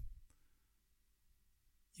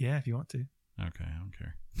 Yeah, if you want to. Okay, I don't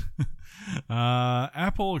care.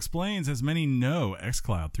 Apple explains, as many know,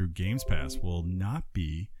 xCloud through Games Pass will not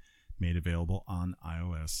be made available on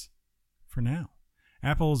iOS for now.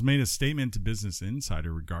 Apple has made a statement to Business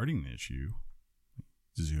Insider regarding the issue.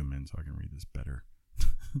 Zoom in so I can read this better.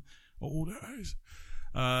 Old eyes.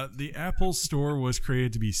 The Apple Store was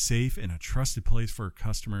created to be safe and a trusted place for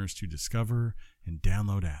customers to discover and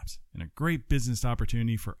download apps, and a great business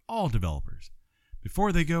opportunity for all developers.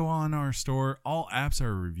 Before they go on our store, all apps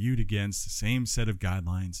are reviewed against the same set of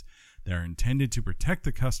guidelines that are intended to protect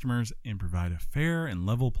the customers and provide a fair and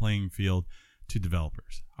level playing field to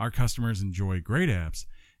developers. Our customers enjoy great apps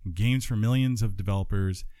and games from millions of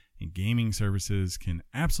developers, and gaming services can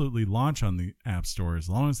absolutely launch on the App Store as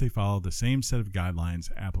long as they follow the same set of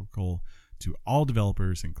guidelines applicable to all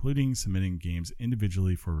developers, including submitting games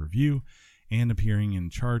individually for review and appearing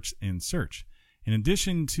in charts and search. In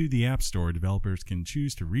addition to the App Store, developers can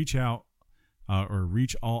choose to reach out or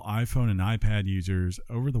reach all iPhone and iPad users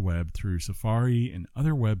over the web through Safari and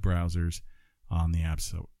other web browsers on the App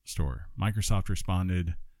Store. Microsoft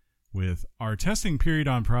responded with, "Our testing period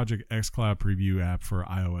on Project xCloud Preview app for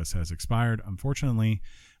iOS has expired. Unfortunately,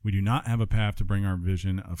 we do not have a path to bring our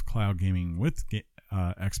vision of cloud gaming with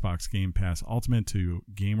Xbox Game Pass Ultimate to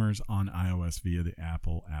gamers on iOS via the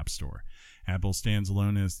Apple App Store. Apple stands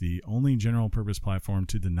alone as the only general-purpose platform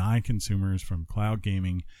to deny consumers from cloud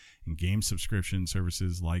gaming and game subscription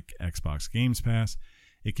services like Xbox Games Pass.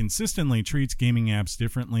 It consistently treats gaming apps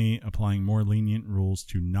differently, applying more lenient rules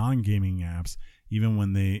to non-gaming apps, even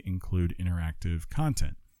when they include interactive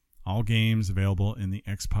content. All games available in the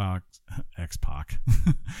Xbox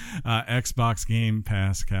Game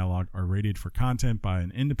Pass catalog are rated for content by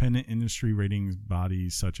an independent industry ratings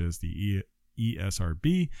bodies such as the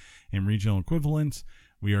ESRB and regional equivalents.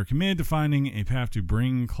 We are committed to finding a path to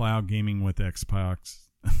bring cloud gaming with Xbox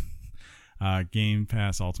Game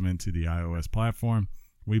Pass Ultimate to the iOS platform.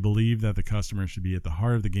 We believe that the customer should be at the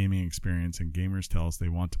heart of the gaming experience, and gamers tell us they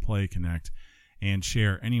want to play, connect, and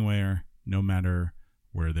share anywhere, no matter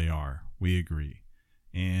where they are. We agree."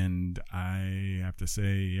 And I have to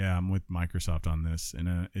say, yeah, I'm with Microsoft on this.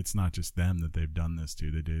 And it's not just them that they've done this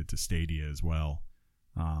to. They did it to Stadia as well.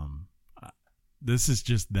 This is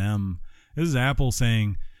just them. This is Apple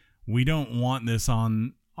saying, we don't want this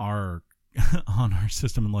on our on our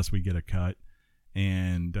system unless we get a cut.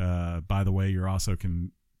 And by the way, you're also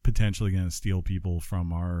potentially going to steal people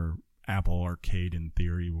from our Apple Arcade in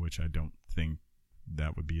theory, which I don't think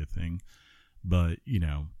that would be a thing. But, you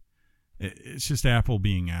know, it's just Apple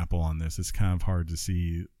being Apple on this. It's kind of hard to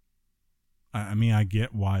see. I mean, I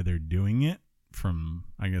get why they're doing it from,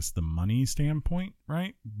 I guess, the money standpoint,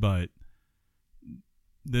 right? But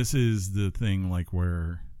this is the thing, like,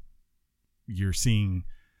 where you're seeing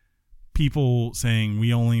people saying,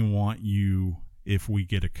 we only want you if we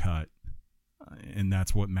get a cut. And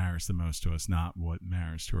that's what matters the most to us, not what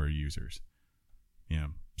matters to our users. Yeah.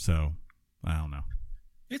 So, I don't know.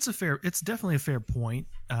 It's definitely a fair point.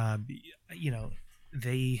 You know,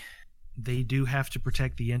 they do have to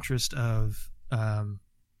protect the interest of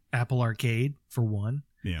Apple Arcade for one.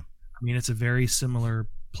 Yeah. I mean, it's a very similar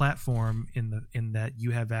platform in that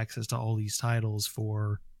you have access to all these titles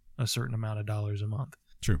for a certain amount of dollars a month.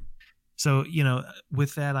 True. So, you know,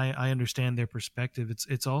 with that, I understand their perspective.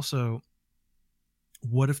 It's also,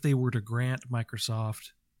 what if they were to grant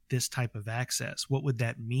Microsoft this type of access? What would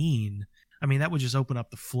that mean? I mean, that would just open up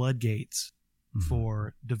the floodgates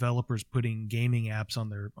for developers putting gaming apps on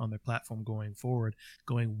their platform going forward,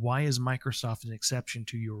 going, why is Microsoft an exception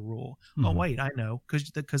to your rule? Oh, wait, I know,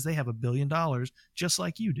 because they have $1 billion just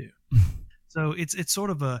like you do. So it's sort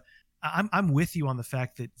of I'm with you on the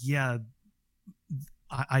fact that, yeah,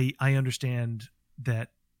 I understand that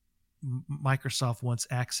Microsoft wants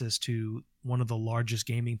access to one of the largest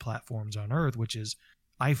gaming platforms on earth, which is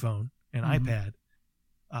iPhone and iPad.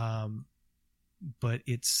 But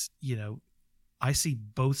it's, I see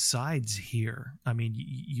both sides here. I mean,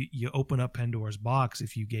 you open up Pandora's box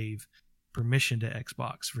if you gave permission to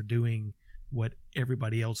Xbox for doing what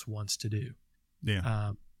everybody else wants to do.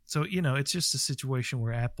 Yeah. So, it's just a situation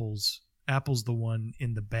where Apple's the one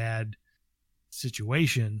in the bad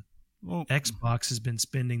situation. Well, Xbox has been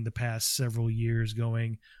spending the past several years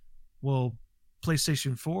going, well,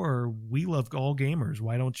 PlayStation 4, we love all gamers.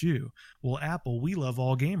 Why don't you? Well, Apple, we love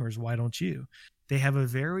all gamers. Why don't you? They have a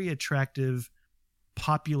very attractive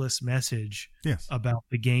populist message about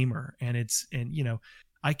the gamer. And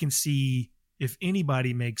I can see if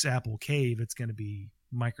anybody makes Apple cave, it's going to be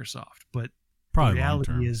Microsoft. But probably the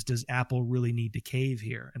reality is, does Apple really need to cave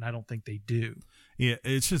here? And I don't think they do. Yeah,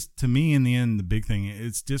 it's just, to me, in the end, the big thing,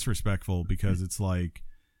 it's disrespectful because it's like,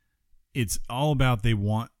 it's all about they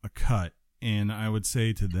want a cut. And I would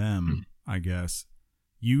say to them, I guess,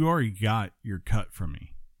 you already got your cut from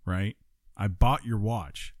me, right? I bought your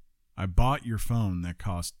watch. I bought your phone that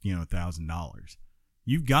cost, $1,000.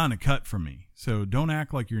 You've gotten a cut from me. So don't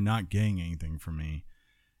act like you're not getting anything from me.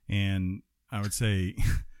 And I would say,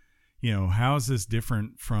 how is this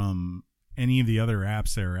different from any of the other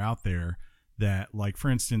apps that are out there that, like, for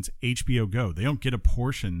instance, HBO Go, they don't get a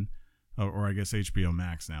portion, or I guess HBO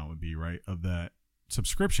Max now would be, right, of that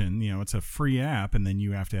subscription. It's a free app, and then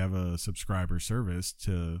you have to have a subscriber service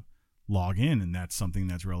to log in, and that's something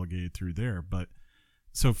that's relegated through there. But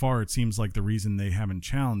so far, it seems like the reason they haven't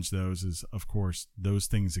challenged those is, of course, those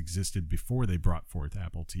things existed before they brought forth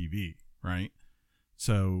Apple TV, right?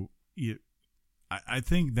 So I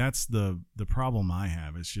think that's the problem I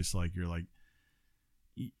have. It's just like,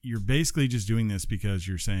 you're basically just doing this because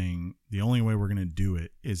you're saying the only way we're going to do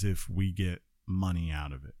it is if we get money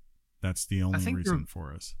out of it. That's the only reason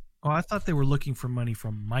for us. Oh, I thought they were looking for money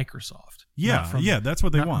from Microsoft. Yeah, that's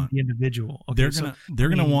what they want. The individual. Okay, they're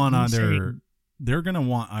gonna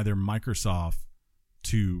want either Microsoft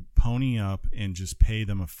to pony up and just pay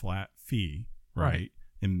them a flat fee, right?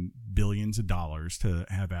 And billions of dollars to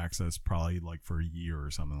have access, probably like for a year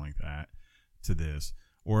or something like that, to this.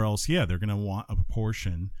 Or else, they're going to want a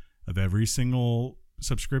portion of every single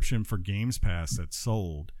subscription for Games Pass that's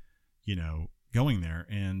sold, going there.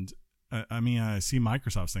 And I see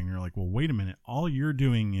Microsoft's thing. They're like, well, wait a minute. All you're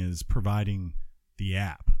doing is providing the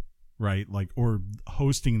app, right? Like, or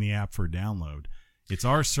hosting the app for download. It's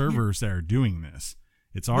our servers that are doing this.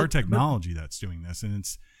 It's our technology that's doing this. And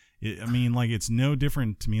it's no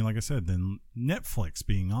different to me, like I said, than Netflix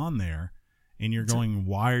being on there. And you're going,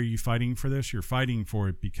 why are you fighting for this? You're fighting for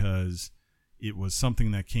it because it was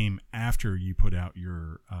something that came after you put out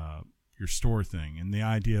your store thing. And the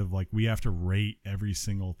idea of, like, we have to rate every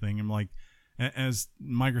single thing. I'm like, as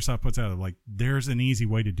Microsoft puts out, like, there's an easy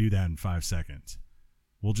way to do that in 5 seconds.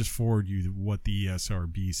 We'll just forward you what the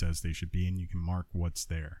ESRB says they should be, and you can mark what's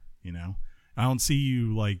there. I don't see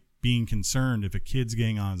you, like, being concerned if a kid's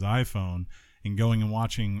getting on his iPhone and going and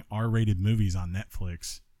watching R-rated movies on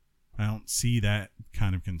Netflix. I don't see that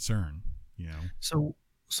kind of concern, So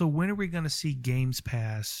when are we going to see Games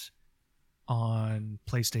Pass on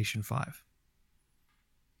PlayStation 5?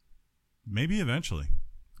 Maybe eventually.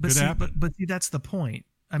 But see, that's the point.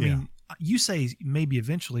 I mean, you say maybe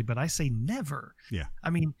eventually, but I say never. Yeah. I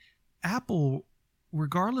mean, Apple,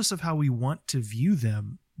 regardless of how we want to view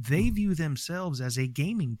them, they view themselves as a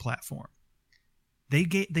gaming platform. They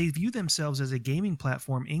view themselves as a gaming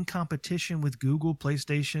platform in competition with Google,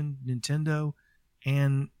 PlayStation, Nintendo,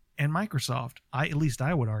 and Microsoft. At least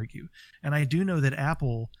I would argue. And I do know that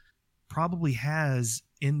Apple probably has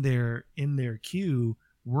in their queue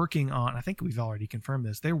working on, I think we've already confirmed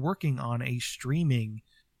this, they're working on a streaming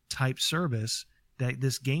type service that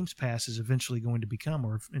this Games Pass is eventually going to become,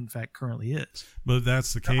 or in fact currently is. But if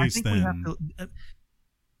that's the case, then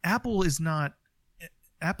Apple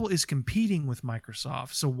is competing with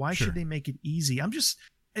Microsoft, so why should they make it easy?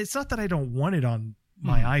 It's not that I don't want it on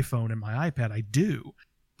my iPhone and my iPad, I do,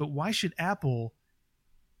 but why should Apple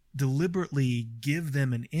deliberately give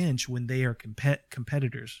them an inch when they are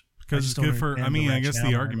competitors? Because it's good for, I guess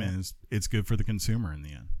the argument is it's good for the consumer in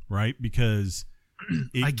the end, right? Because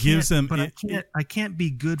it gives them, I can't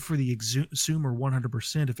be good for the consumer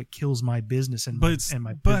 100% if it kills my business and my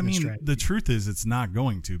business strategy. The truth is it's not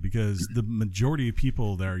going to, because the majority of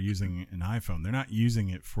people that are using an iPhone, they're not using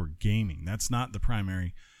it for gaming. That's not the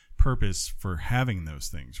primary purpose for having those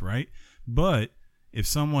things, right? But if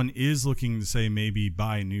someone is looking to, say, maybe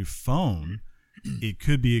buy a new phone, it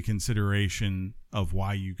could be a consideration of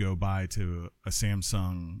why you go buy to a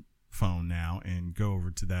Samsung phone now and go over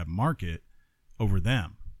to that market over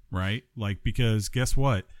them, right? Like, because guess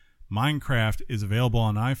what? Minecraft is available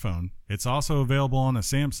on iPhone. It's also available on a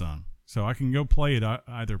Samsung. So I can go play it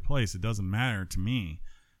either place. It doesn't matter to me,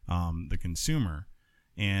 the consumer.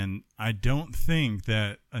 And I don't think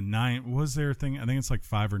that was there a thing? I think it's like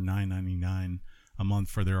 $5 or $9.99 a month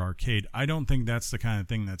for their arcade. I don't think that's the kind of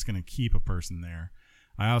thing that's going to keep a person there.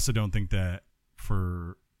 I also don't think that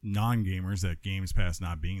for non-gamers that Games Pass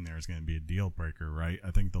not being there is going to be a deal breaker, right?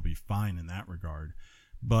 I think they'll be fine in that regard.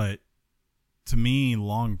 But to me,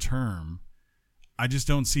 long term, I just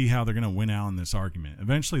don't see how they're going to win out in this argument.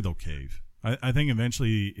 Eventually, they'll cave. I think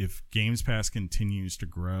eventually, if Games Pass continues to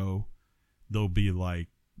grow, they'll be like,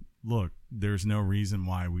 look, there's no reason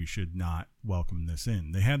why we should not welcome this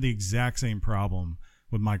in. They had the exact same problem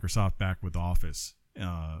with Microsoft back with Office,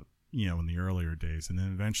 in the earlier days. And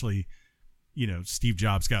then eventually, Steve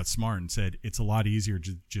Jobs got smart and said it's a lot easier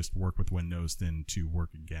to just work with Windows than to work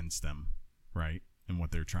against them, right? And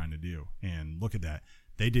what they're trying to do. And look at that.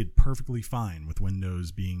 They did perfectly fine with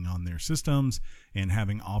Windows being on their systems and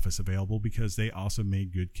having Office available because they also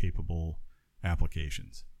made good, capable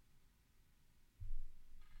applications.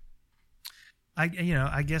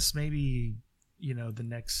 I guess maybe, the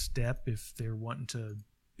next step, if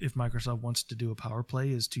Microsoft wants to do a power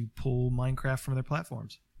play, is to pull Minecraft from their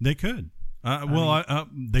platforms. They could.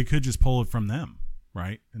 They could just pull it from them,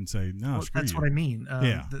 right? And say, no, screw that's you. what I mean.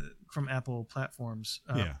 Yeah. From Apple platforms.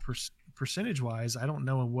 Yeah. Percentage-wise, I don't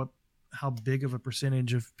know how big of a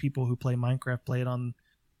percentage of people who play Minecraft play it on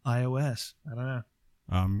iOS. I don't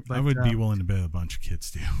know. I would be willing to bet a bunch of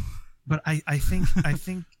kids do. But I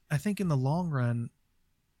think in the long run,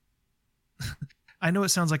 I know it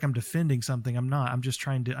sounds like I'm defending something. I'm not. I'm just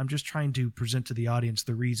trying to present to the audience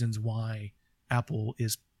the reasons why Apple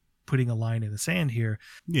is putting a line in the sand here.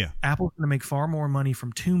 Yeah. Apple's going to make far more money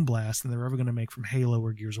from Toon Blast than they're ever going to make from Halo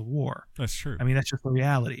or Gears of War. That's true. I mean, that's just the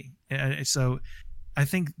reality. And so I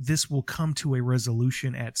think this will come to a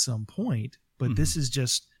resolution at some point, but this is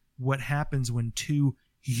just what happens when two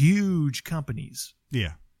huge companies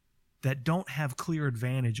that don't have clear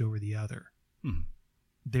advantage over the other.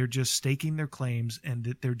 They're just staking their claims, and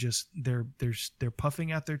that they're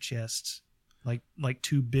puffing out their chests like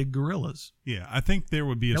two big gorillas. Yeah, I think there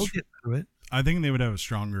would be They'll get through it. I think they would have a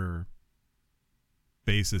stronger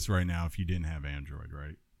basis right now if you didn't have Android,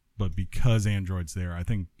 right? But because Android's there, I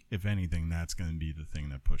think if anything, that's going to be the thing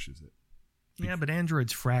that pushes it. Yeah, but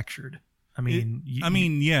Android's fractured. I mean,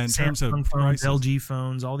 in terms of phones, prices, LG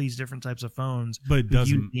phones, all these different types of phones, but it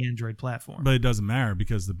doesn't use the Android platform. But it doesn't matter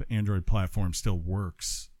because the Android platform still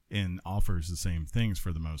works and offers the same things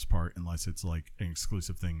for the most part, unless it's like an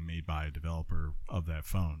exclusive thing made by a developer of that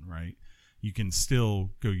phone, right? You can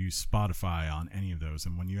still go use Spotify on any of those.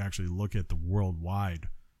 And when you actually look at the worldwide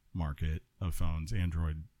market of phones,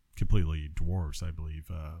 Android completely dwarfs, I believe,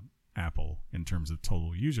 Apple in terms of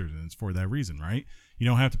total users. And it's for that reason, right? You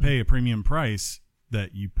don't have to pay a premium price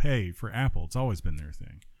that you pay for Apple. It's always been their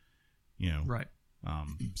thing, Right.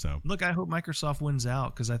 So look, I hope Microsoft wins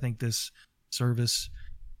out, because I think this service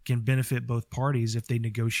can benefit both parties if they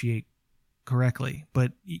negotiate correctly.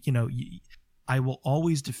 But I will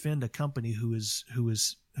always defend a company who is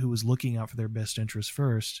looking out for their best interests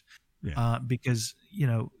first. Yeah. Because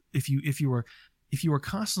if you are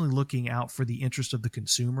constantly looking out for the interest of the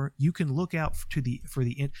consumer, you can look out for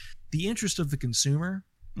the interest of the consumer.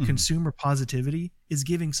 Consumer positivity is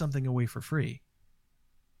giving something away for free.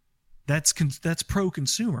 That's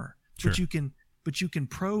pro-consumer. Sure. But you can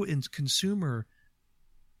pro in consumer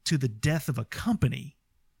to the death of a company.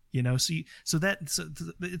 So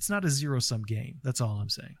it's not a zero-sum game. That's all I'm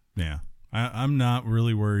saying. Yeah. I'm not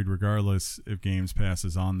really worried, regardless if Games Pass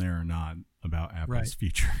is on there or not, about Apple's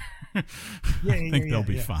future. I think they'll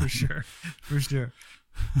be fine. For sure.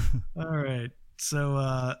 All right. So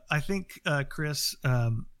I think, Chris,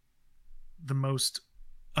 the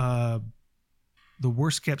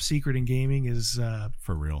worst kept secret in gaming is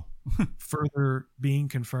for real further being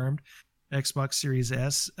confirmed. Xbox Series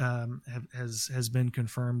S has been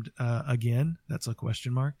confirmed again. That's a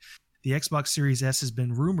question mark. The Xbox Series S has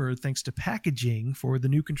been rumored thanks to packaging for the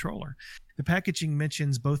new controller. The packaging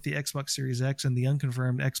mentions both the Xbox Series X and the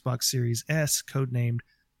unconfirmed Xbox Series S, codenamed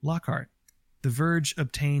Lockhart. The Verge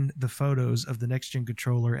obtained the photos of the next-gen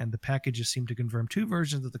controller, and the packages seem to confirm two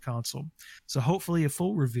versions of the console. So hopefully a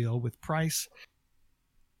full reveal with price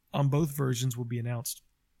on both versions will be announced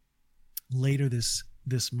later this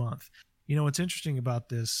month. What's interesting about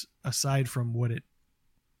this, aside from what it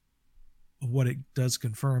does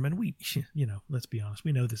confirm, and we, let's be honest,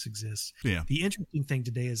 we know this exists. Yeah. The interesting thing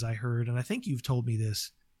today is I heard, and I think you've told me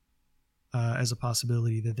this, as a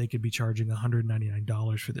possibility that they could be charging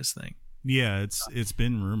 $199 for this thing. Yeah, it's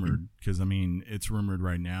been rumored, because I mean, it's rumored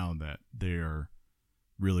right now that they are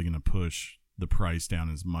really going to push the price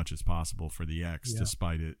down as much as possible for the X,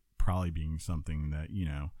 despite it probably being something that, you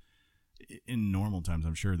know, in normal times,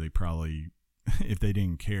 I'm sure they probably, if they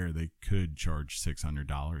didn't care, they could charge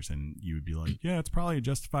 $600, and you would be like, yeah, it's probably a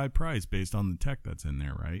justified price based on the tech that's in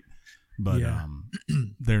there, right? But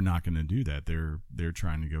they're not going to do that. They're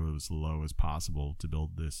trying to go as low as possible to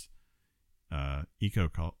build this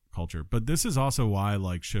eco culture. But this is also why,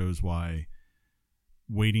 like, shows why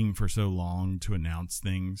waiting for so long to announce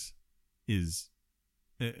things is,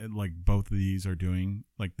 like both of these are doing.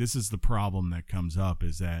 Like, this is the problem that comes up,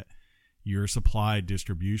 is that your supply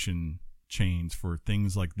distribution chains for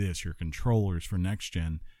things like this, your controllers for next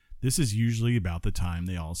gen, this is usually about the time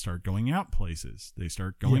they all start going out places. They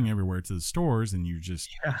start going everywhere to the stores, and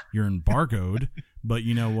you're embargoed. But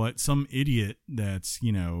you know what? Some idiot that's,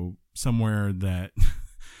 you know, somewhere that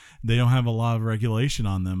they don't have a lot of regulation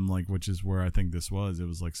on them, like, which is where I think this was. It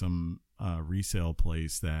was like some resale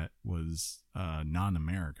place that was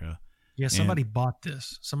non-America. Yeah, somebody bought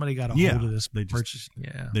this. Somebody got a hold of this. They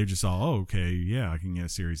just saw, oh, okay, yeah, I can get a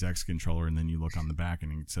Series X controller, and then you look on the back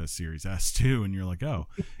and it says Series S too, and you're like, oh,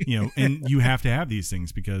 you know, and you have to have these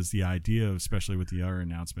things, because the idea, especially with the other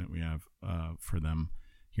announcement we have for them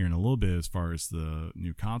here in a little bit, as far as the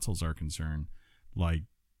new consoles are concerned, like,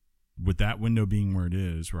 with that window being where it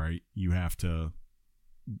is, right, you have to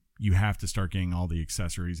start getting all the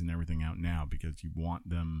accessories and everything out now, because you want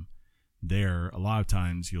them there. A lot of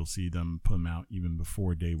times you'll see them put them out even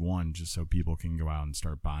before day one, just so people can go out and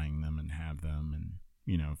start buying them and have them, and,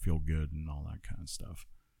 you know, feel good and all that kind of stuff.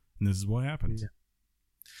 And this is what happens. Yeah.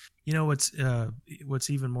 You know, what's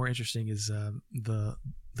even more interesting is the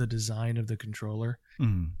design of the controller.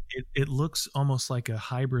 It looks almost like a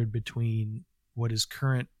hybrid between what is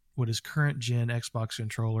current gen Xbox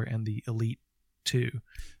controller and the Elite 2.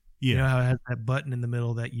 You know how it has that button in the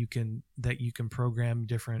middle that you can program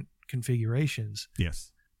different configurations.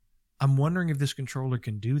 Yes. I'm wondering if this controller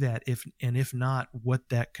can do that, if not, what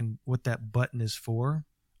that button is for.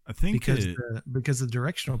 I think because the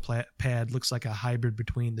directional pad looks like a hybrid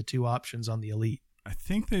between the two options on the Elite. I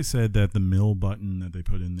think they said that the middle button that they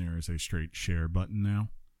put in there is a straight share button now.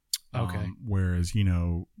 Okay. Whereas, you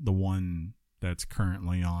know, the one that's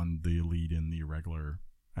currently on the Elite and the regular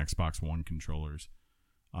Xbox One controllers,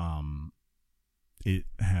 it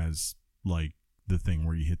has, like, the thing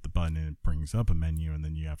where you hit the button and it brings up a menu, and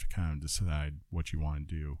then you have to kind of decide what you want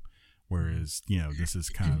to do. Whereas, you know, this is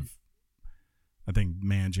kind of, I think,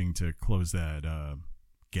 managing to close that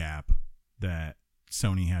gap that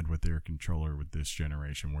Sony had with their controller with this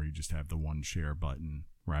generation, where you just have the one share button,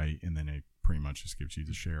 right? And then it pretty much just gives you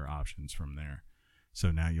the share options from there.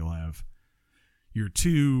 So now you'll have your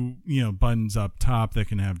two, you know, buttons up top that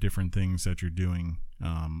can have different things that you're doing.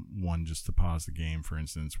 One just to pause the game, for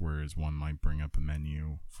instance, whereas one might bring up a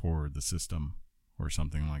menu for the system or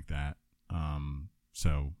something like that.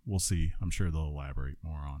 So we'll see. I'm sure they'll elaborate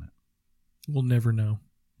more on it. We'll never know.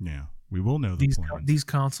 Yeah, we will know these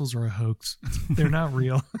consoles are a hoax. They're not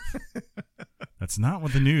real. That's not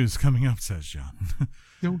what the news coming up says, John.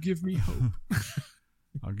 Don't give me hope.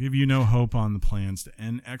 I'll give you no hope on the plans to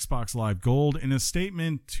end Xbox Live Gold. In a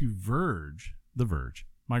statement to The Verge,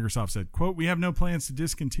 Microsoft said, quote, "We have no plans to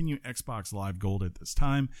discontinue Xbox Live Gold at this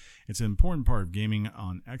time. It's an important part of gaming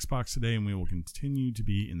on Xbox today, and we will continue to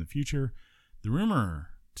be in the future. The rumor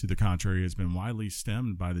to the contrary has been widely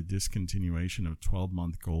stemmed by the discontinuation of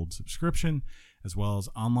 12-month gold subscription, as well as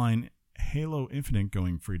online Halo Infinite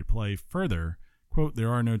going free to play. Further, quote,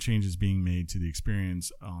 there are no changes being made to the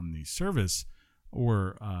experience on the service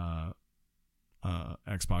or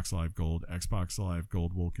Xbox Live Gold. Xbox Live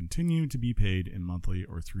Gold will continue to be paid in monthly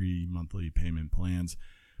or 3 monthly payment plans."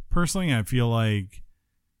 Personally, I feel like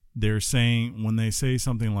they're saying, when they say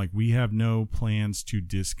something like, we have no plans to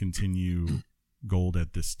discontinue gold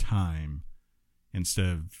at this time, instead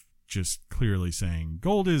of just clearly saying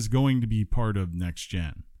gold is going to be part of next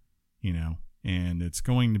gen, you know, and it's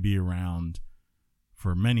going to be around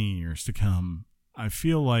for many years to come. I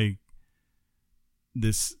feel like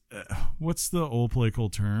this, what's the old political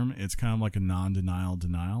term? It's kind of like a non-denial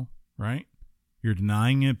denial, right? You're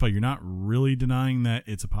denying it, but you're not really denying that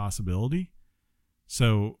it's a possibility.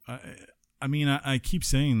 So, I mean, I keep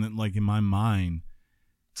saying that, like, in my mind,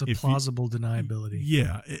 it's a plausible deniability.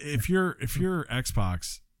 Yeah. If you're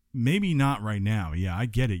Xbox, maybe not right now. Yeah, I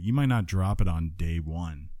get it. You might not drop it on day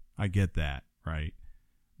one. I get that, right?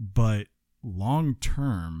 But long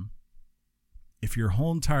term, if your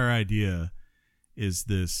whole entire idea is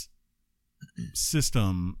this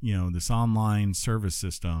system, this online service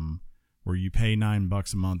system where you pay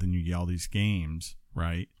 $9 a month and you get all these games,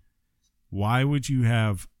 right? Why would you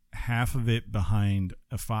have half of it behind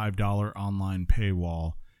a $5 online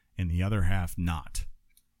paywall and the other half not,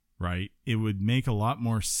 right? It would make a lot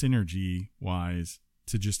more synergy wise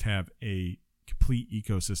to just have a complete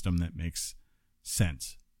ecosystem that makes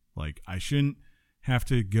sense. Like, I shouldn't have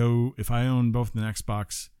to go, if I own both an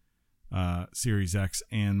Xbox Series X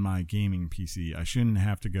and my gaming PC, I shouldn't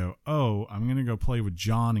have to go, oh, I'm going to go play with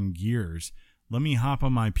John and Gears. Let me hop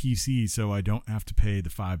on my PC so I don't have to pay the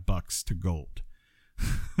 $5 to gold.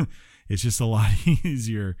 It's just a lot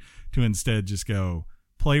easier to instead just go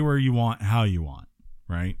play where you want, how you want,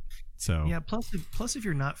 right? So yeah. Plus, if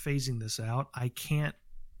you're not phasing this out, I can't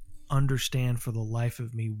understand for the life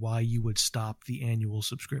of me why you would stop the annual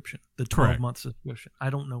subscription, the 12-month subscription. I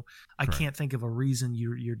don't know. I can't think of a reason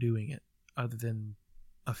you're doing it other than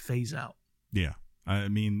a phase out. Yeah, I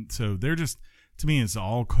mean, so they're just, to me, it's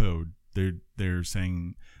all code. They're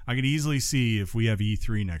saying, I could easily see if we have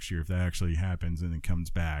E3 next year, if that actually happens and it comes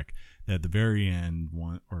back, that at the very end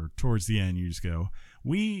or towards the end, you just go,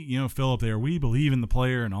 Philip there, we believe in the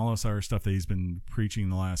player and all this other stuff that he's been preaching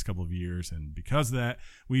the last couple of years. And because of that,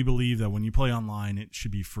 we believe that when you play online, it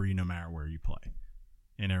should be free no matter where you play.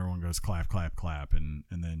 And everyone goes clap, clap, clap. And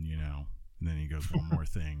then, and then he goes one more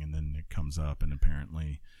thing. And then it comes up and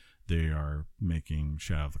apparently they are making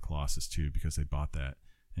Shadow of the Colossus 2 because they bought that.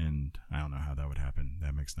 And I don't know how that would happen.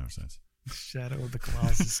 That makes no sense. Shadow of the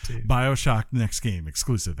Colossus 2. BioShock next game,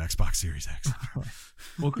 exclusive Xbox Series X.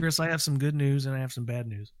 Well, Chris, I have some good news and I have some bad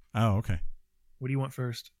news. Oh, okay. What do you want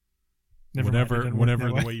first? Whatever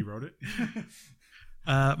the way you wrote it.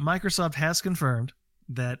 Microsoft has confirmed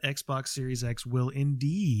that Xbox Series X will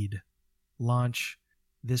indeed launch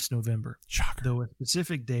this November. Shocker. Though a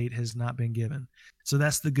specific date has not been given. So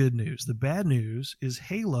that's the good news. The bad news is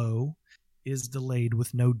Halo is delayed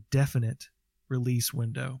with no definite release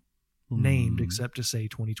window named except to say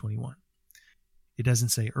 2021. It doesn't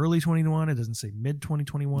say early 2021. It doesn't say mid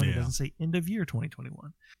 2021. It doesn't say end of year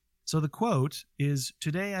 2021. So the quote is,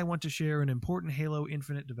 today I want to share an important Halo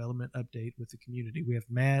Infinite development update with the community. We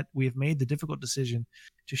have made the difficult decision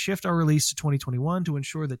to shift our release to 2021 to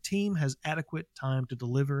ensure the team has adequate time to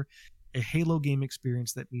deliver a Halo game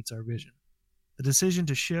experience that meets our vision. The decision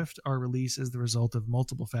to shift our release is the result of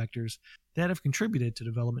multiple factors that have contributed to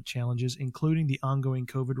development challenges, including the ongoing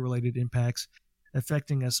COVID-related impacts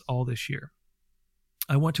affecting us all this year.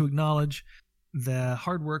 I want to acknowledge the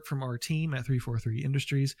hard work from our team at 343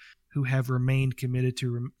 Industries, who have remained committed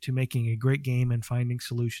to making a great game and finding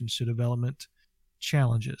solutions to development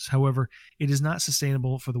challenges. However, it is not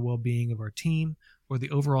sustainable for the well-being of our team or the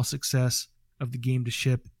overall success of the game to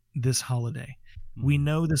ship this holiday. We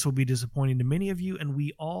know this will be disappointing to many of you, and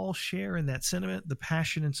we all share in that sentiment. The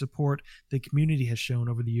passion and support the community has shown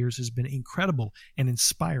over the years has been incredible and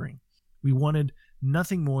inspiring. We wanted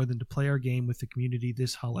nothing more than to play our game with the community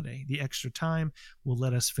this holiday. The extra time will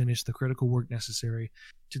let us finish the critical work necessary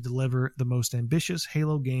to deliver the most ambitious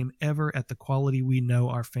Halo game ever at the quality we know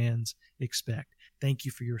our fans expect. Thank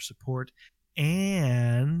you for your support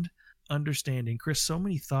and understanding. Chris, so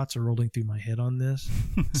many thoughts are rolling through my head on this.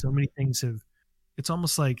 So many things have... It's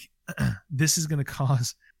almost like this is going to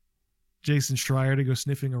cause Jason Schreier to go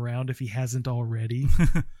sniffing around if he hasn't already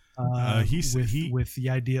with the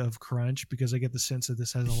idea of crunch, because I get the sense that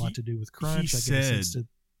this has a lot to do with crunch.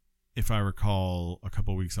 If I recall a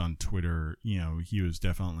couple of weeks on Twitter, he was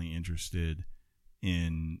definitely interested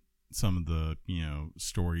in some of the,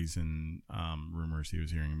 stories and rumors he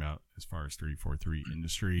was hearing about as far as 343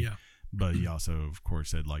 Industry. Yeah. But he also, of course,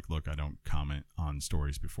 said, look, I don't comment on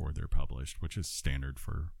stories before they're published, which is standard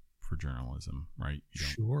for journalism, right?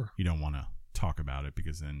 You don't want to talk about it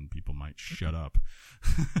because then people might shut up.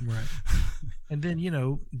 Right. And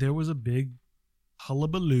then, there was a big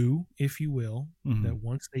hullabaloo, if you will, that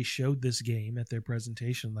once they showed this game at their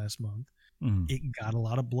presentation last month, it got a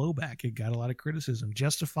lot of blowback. It got a lot of criticism,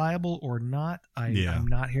 justifiable or not. I'm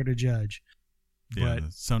not here to judge. But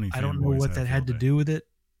Sony I don't know what that had to do with it.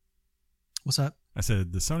 What's up? I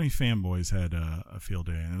said the Sony fanboys had a field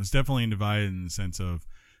day, and it was definitely divided in the sense of,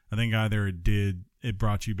 I think either it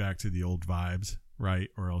brought you back to the old vibes, right?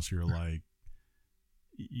 Or else you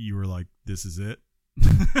were like, this is it.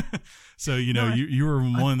 So, you were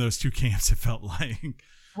in one of those two camps, it felt like.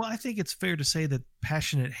 Well, I think it's fair to say that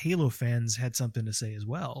passionate Halo fans had something to say as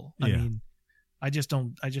well. Yeah. I mean, I just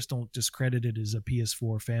don't discredit it as a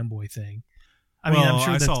PS4 fanboy thing. I'm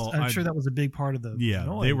sure that was a big part of the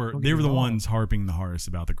noise. they were the ones harping the hardest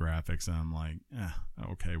about the graphics, and I'm like,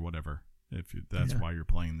 okay, whatever. If that's why you're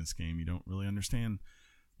playing this game, you don't really understand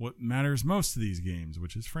what matters most to these games,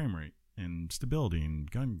 which is frame rate and stability and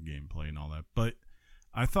gun gameplay and all that. But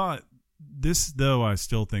I thought this, though, I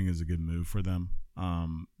still think is a good move for them,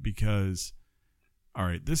 because, all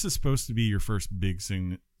right, this is supposed to be your first big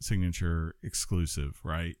signature exclusive,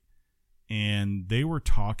 right? And they were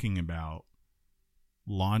talking about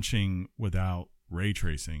launching without ray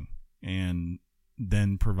tracing and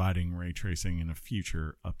then providing ray tracing in a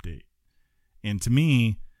future update. And to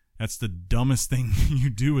me, that's the dumbest thing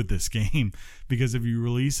you do with this game, because if you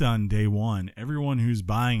release on day one, everyone who's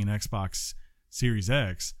buying an Xbox Series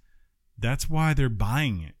X, that's why they're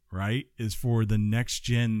buying it, right? Is for the next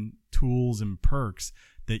gen tools and perks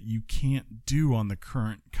that you can't do on the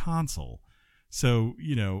current console. So,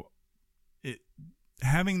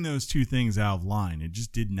 having those two things out of line, it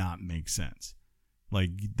just did not make sense.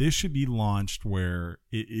 Like, this should be launched where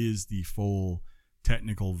it is the full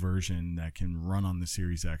technical version that can run on the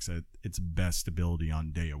Series X at its best ability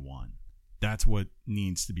on day one. That's what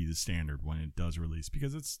needs to be the standard when it does release,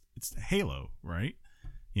 because it's Halo, right?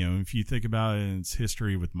 If you think about it in its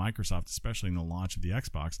history with Microsoft, especially in the launch of the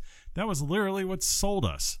Xbox, that was literally what sold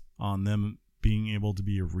us on them being able to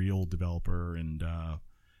be a real developer and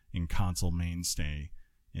console mainstay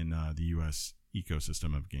in the U.S.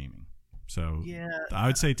 ecosystem of gaming. So I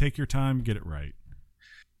would say take your time, get it right.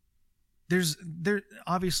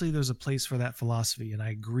 Obviously there's a place for that philosophy, and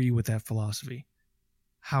I agree with that philosophy.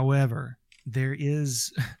 However, there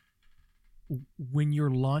is, when you're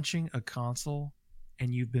launching a console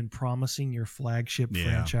and you've been promising your flagship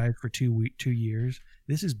franchise for 2 years,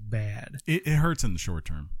 this is bad. It hurts in the short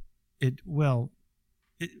term. The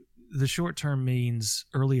short term means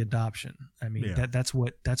early adoption. I mean, that's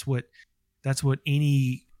what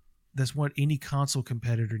any console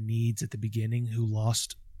competitor needs at the beginning, who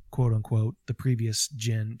lost, quote unquote, the previous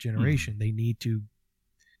generation. Mm-hmm.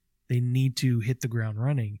 They need to hit the ground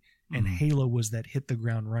running, and Halo was that hit the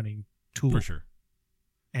ground running tool for sure.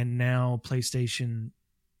 And now PlayStation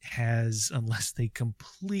has, unless they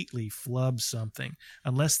completely flub something,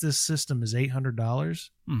 unless this system is $800,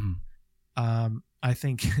 I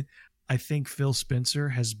think Phil Spencer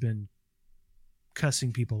has been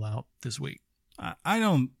cussing people out this week. I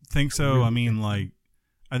don't think so. I mean, I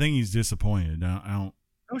think he's disappointed. I don't.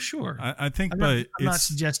 Oh, sure. I think, I'm not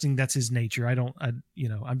suggesting that's his nature. I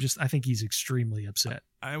think he's extremely upset.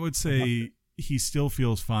 I would say he still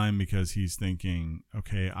feels fine because he's thinking,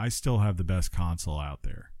 okay, I still have the best console out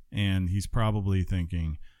there. And he's probably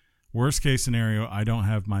thinking, worst case scenario, I don't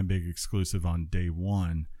have my big exclusive on day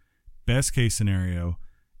one. Best case scenario,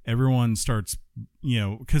 everyone starts,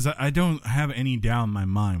 because I don't have any doubt in my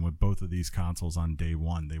mind with both of these consoles on day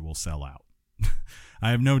one, they will sell out.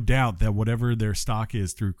 I have no doubt that whatever their stock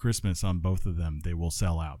is through Christmas on both of them, they will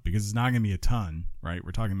sell out, because it's not going to be a ton, right?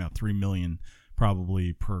 We're talking about 3 million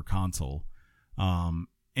probably per console. And,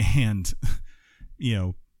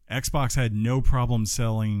 Xbox had no problem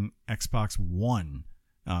selling Xbox One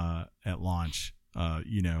at launch,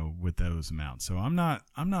 with those amounts. So I'm not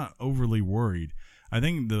overly worried. I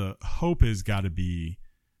think the hope has got to be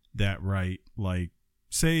that, right? Like,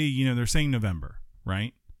 say, they're saying November,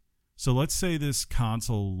 right? So let's say this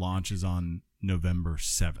console launches on November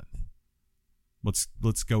 7th.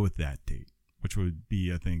 Let's go with that date, which would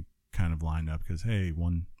be, I think, kind of lined up because, hey,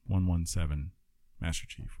 117, Master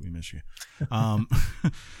Chief, we miss you.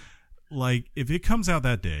 If it comes out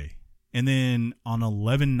that day, and then on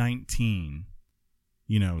 11/19,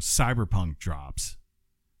 Cyberpunk drops,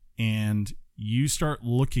 and you start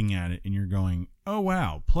looking at it and you're going, oh,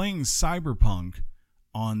 wow, playing Cyberpunk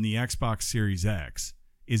on the Xbox Series X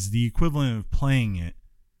is the equivalent of playing it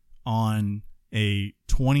on a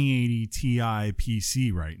 2080 Ti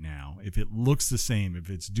PC right now. If it looks the same, if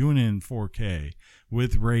it's doing it in 4K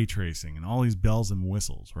with ray tracing and all these bells and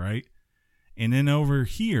whistles, right? And then over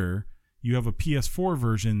here, you have a PS4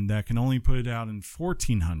 version that can only put it out in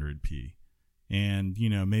 1400p. And,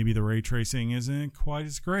 maybe the ray tracing isn't quite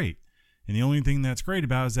as great. And the only thing that's great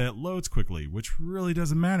about it is that it loads quickly, which really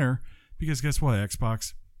doesn't matter because guess what?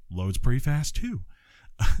 Xbox loads pretty fast too.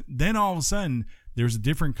 Then all of a sudden, there's a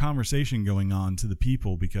different conversation going on to the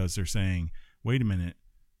people because they're saying, wait a minute,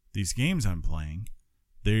 these games I'm playing,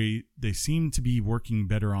 they seem to be working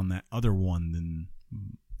better on that other one than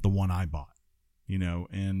the one I bought,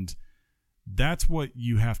 and that's what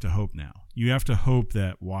you have to hope now. You have to hope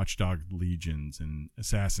that Watch Dogs Legions and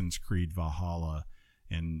Assassin's Creed Valhalla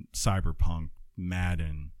and Cyberpunk,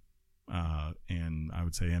 Madden, and I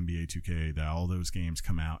would say NBA 2K, that all those games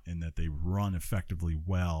come out and that they run effectively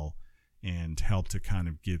well and help to kind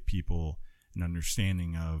of give people an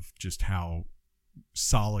understanding of just how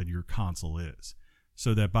solid your console is.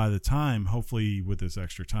 so that by the time, hopefully with this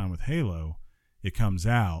extra time with Halo, it comes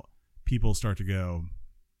out, people start to go,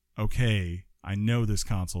 okay, I know this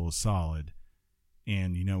console is solid,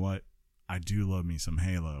 and you know what? I do love me some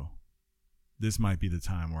Halo. This might be the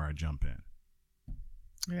time where I jump in.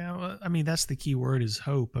 Yeah, well, I mean, that's the key word is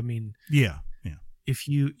hope. I mean, yeah. If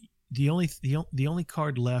you the only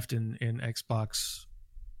card left in Xbox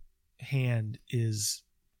hand is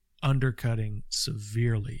undercutting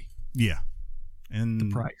severely. Yeah, and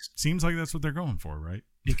the price seems like that's what they're going for, right?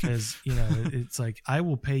 Because it's like, I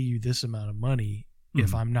will pay you this amount of money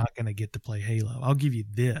if I'm not going to get to play Halo. I'll give you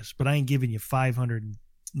this, but I ain't giving you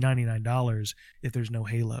 $599 if there's no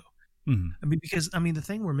Halo. Mm-hmm. I mean, because the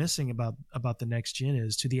thing we're missing about the next gen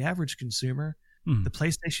is, to the average consumer, the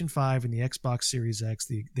PlayStation 5 and the Xbox Series X,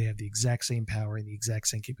 they have the exact same power and the exact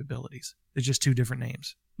same capabilities. They're just two different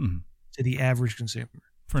names to the average consumer.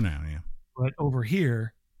 For now, yeah. But over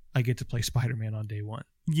here, I get to play Spider-Man on day one.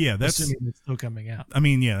 Yeah, that's assuming it's still coming out. I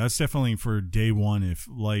mean, yeah, that's definitely for day one. If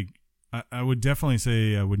I would definitely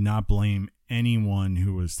say I would not blame anyone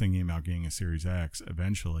who was thinking about getting a Series X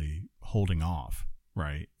eventually holding off,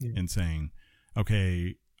 right? Yeah. And saying,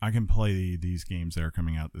 okay, I can play these games that are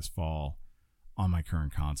coming out this fall on my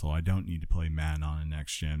current console. I don't need to play Madden on a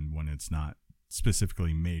next gen when it's not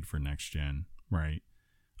specifically made for next gen, right?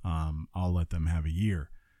 I'll let them have a year.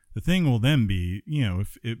 The thing will then be,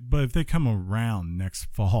 if they come around next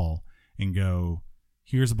fall and go,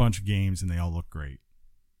 here's a bunch of games and they all look great,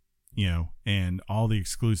 and all the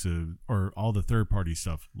exclusive or all the third-party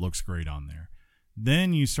stuff looks great on there,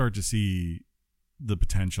 then you start to see the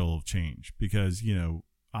potential of change. Because,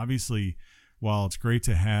 obviously, while it's great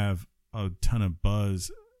to have a ton of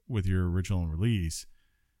buzz with your original release,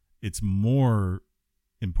 it's more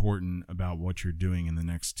important about what you're doing in the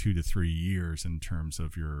next 2 to 3 years in terms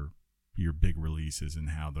of your big releases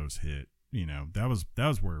and how those hit. That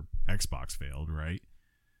was where Xbox failed, right?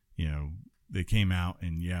 They came out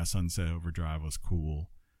and Sunset Overdrive was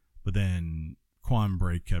cool, but then Quantum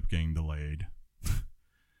Break kept getting delayed.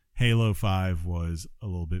 Halo 5 was a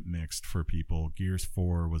little bit mixed for people. Gears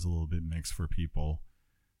 4 was a little bit mixed for people.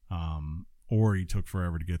 Ori took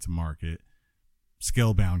forever to get to market.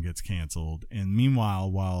 Scalebound gets canceled. And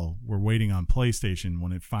meanwhile, while we're waiting on PlayStation,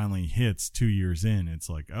 when it finally hits 2 years in, it's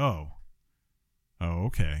like, oh,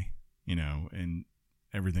 okay. And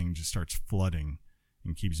everything just starts flooding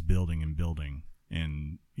and keeps building and building.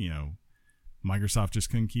 And, Microsoft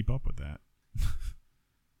just couldn't keep up with that.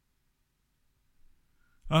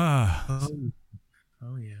 Oh,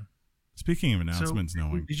 yeah. Speaking of announcements,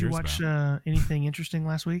 did you watch anything interesting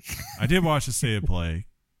last week? I did watch a State of Play.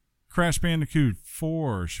 Crash Bandicoot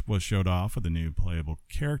 4 was showed off with a new playable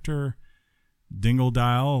character, Dingle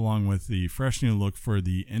Dial, along with the fresh new look for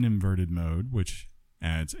the N-inverted mode, which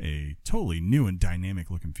adds a totally new and dynamic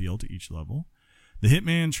look and feel to each level. The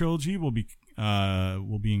Hitman trilogy will be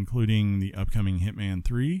including the upcoming Hitman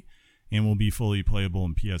 3 and will be fully playable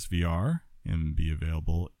in PSVR and be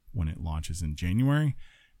available when it launches in January.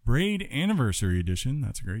 Braid Anniversary Edition,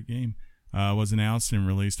 that's a great game, was announced and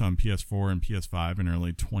released on PS4 and PS5 in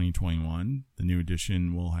early 2021. The new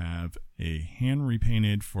edition will have a hand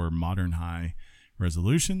repainted for modern high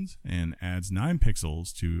resolutions and adds 9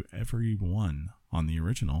 pixels to every one on the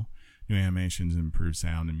original. New animations, improved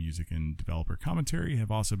sound, and music and developer commentary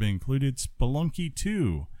have also been included. Spelunky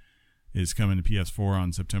 2 is coming to PS4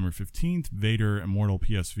 on September 15th. Vader Immortal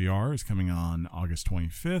PSVR is coming on August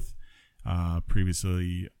 25th.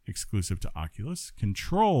 Previously exclusive to Oculus.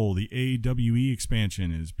 Control, the AWE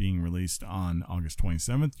expansion, is being released on August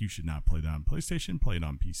 27th. You should not play that on PlayStation. Play it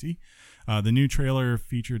on PC. The new trailer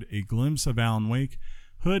featured a glimpse of Alan Wake.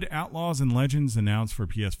 Hood Outlaws and Legends announced for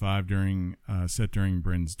PS5 set during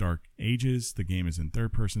Bryn's Dark Ages. The game is in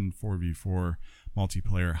third-person 4v4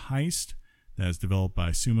 multiplayer heist that is developed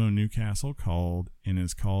by Sumo Newcastle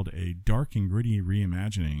is called a dark and gritty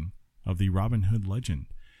reimagining of the Robin Hood legend.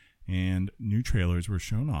 And new trailers were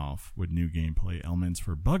shown off with new gameplay elements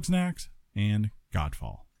for Bugsnax and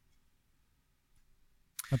Godfall.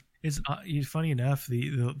 It's funny enough,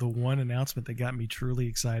 the one announcement that got me truly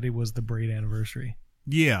excited was the Braid Anniversary.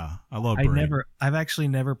 Yeah, I love Braid. I've actually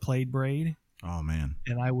never played Braid. Oh man.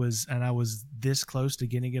 And I was this close to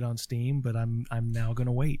getting it on Steam, but I'm now going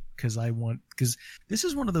to wait because this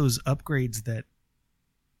is one of those upgrades that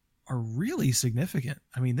are really significant.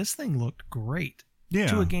 I mean, this thing looked great. Yeah.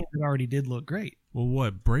 To a game that already did look great. Well,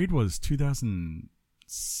 what Braid was 2007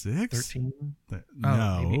 6? 13?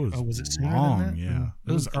 No, maybe. it was, Was it sooner than long. that? Yeah,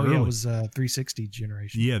 It was early. it was 360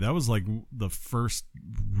 generation. Yeah, that was like the first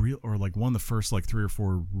real, or like one of the first like 3 or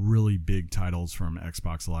 4 really big titles from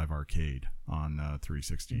Xbox Live Arcade on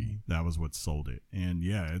 360. Mm-hmm. That was what sold it. And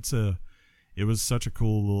yeah, it was such a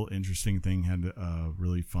cool little interesting thing. Had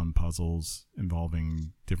really fun puzzles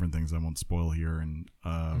involving different things I won't spoil here, and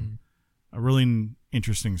a really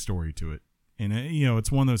interesting story to it. And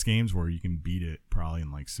it's one of those games where you can beat it probably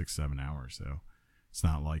in like 6-7 hours. So it's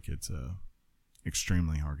not like it's a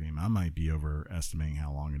extremely hard game. I might be overestimating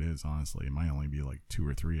how long it is. Honestly, it might only be like 2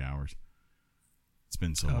 or 3 hours. It's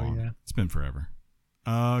been so long. Yeah. It's been forever.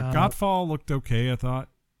 Godfall looked okay, I thought.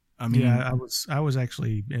 I mean, yeah, I was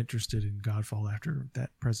actually interested in Godfall after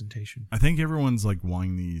that presentation. I think everyone's like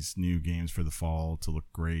wanting these new games for the fall to look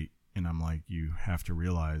great, and I'm like, you have to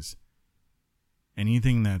realize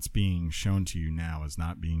anything that's being shown to you now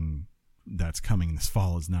that's coming this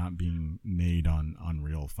fall is not being made on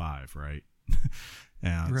Unreal 5, right?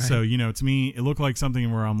 Right. So, to me, it looked like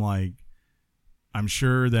something where I'm like, I'm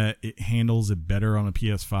sure that it handles it better on a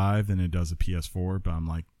PS5 than it does a PS4, but I'm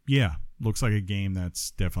like, yeah, looks like a game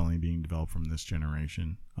that's definitely being developed from this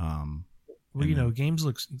generation. Well, games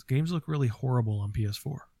look really horrible on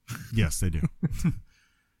PS4. Yes, they do.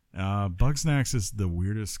 Bugsnax is the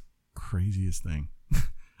weirdest, craziest thing.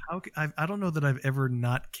 I don't know that I've ever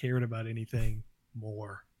not cared about anything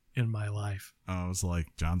more in my life. I was like,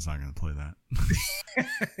 John's not going to play that.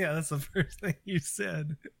 Yeah, that's the first thing you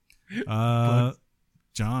said.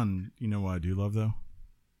 John, you know what I do love though?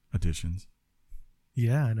 Additions.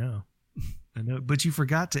 Yeah, I know. But you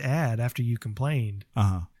forgot to add after you complained.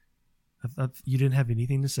 I thought you didn't have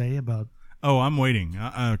anything to say about. Oh, I'm waiting.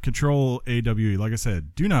 Control AWE. Like I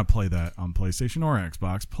said, do not play that on PlayStation or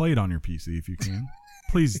Xbox. Play it on your PC if you can.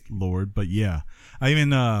 Please, Lord. But yeah, I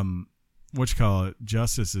mean,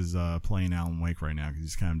 Justice is playing Alan Wake right now because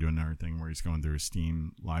he's kind of doing another thing where he's going through his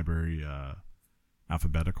Steam library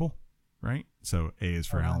alphabetical, right? So A is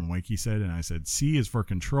for Alan Wake, he said, and I said C is for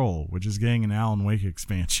Control, which is getting an Alan Wake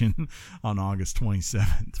expansion on August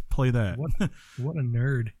 27th. Play that. What a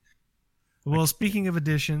nerd. Well, speaking of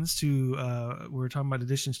additions to, we're talking about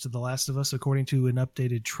additions to The Last of Us. According to an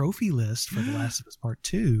updated trophy list for The Last of Us Part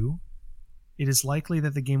 2, it is likely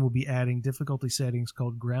that the game will be adding difficulty settings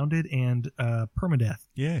called Grounded and Permadeath.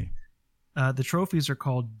 Yay. The trophies are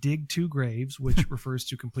called Dig 2 Graves, which refers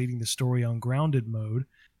to completing the story on Grounded mode.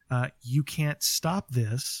 You Can't Stop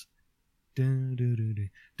This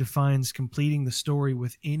defines completing the story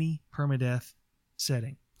with any permadeath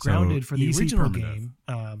setting. Grounded, for the original game,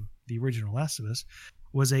 the original Last of Us,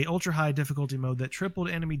 was a ultra high difficulty mode that tripled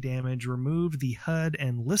enemy damage, removed the HUD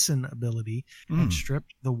and listen ability, and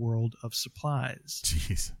stripped the world of supplies.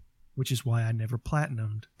 Jeez. Which is why I never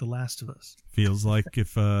platinumed The Last of Us. Feels like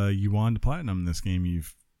if you wanted to platinum this game,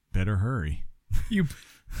 you've better hurry.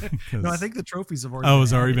 No, I think the trophies have already. Oh,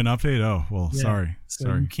 it's already been updated. Oh, well, yeah, sorry.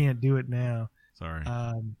 You can't do it now. Sorry.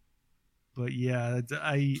 But yeah,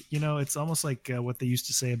 it's almost like what they used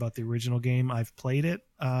to say about the original game. I've played it.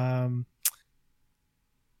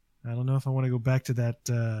 I don't know if I want to go back to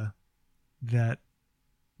that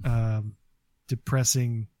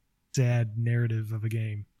depressing, sad narrative of a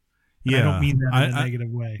game. Yeah, I don't mean that in a negative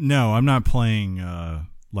way. No, I'm not playing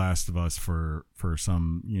Last of Us for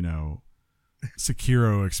some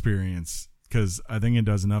Sekiro experience, because I think it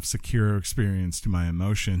does enough Sekiro experience to my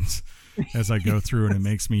emotions as I go through, and it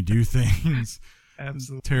makes me do things.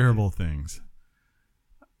 Absolutely. Terrible things.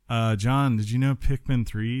 John, did you know Pikmin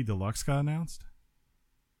 3 Deluxe got announced?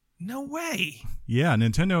 No way. Yeah,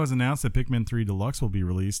 Nintendo has announced that Pikmin 3 Deluxe will be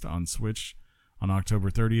released on Switch on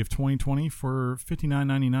October 30th, 2020 for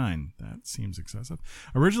 $59.99. That seems excessive.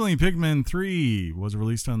 Originally, Pikmin 3 was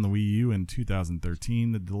released on the Wii U in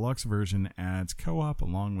 2013. The deluxe version adds co-op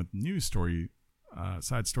along with new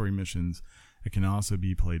side story missions. It can also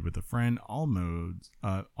be played with a friend. All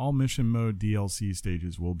mission mode DLC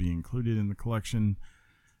stages will be included in the collection.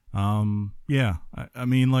 Yeah, I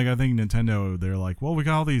mean, like, I think Nintendo, they're like, well, we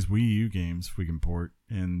got all these Wii U games we can port,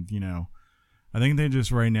 and I think they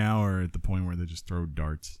just right now are at the point where they just throw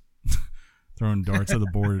darts, throwing darts at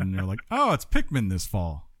the board, and they're like, "Oh, it's Pikmin this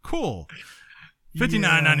fall. Cool,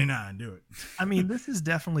 $59.99. Do it." I mean, this is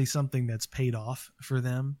definitely something that's paid off for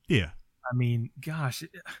them. Yeah. I mean, gosh,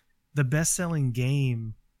 the best-selling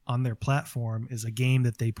game on their platform is a game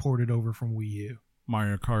that they ported over from Wii U.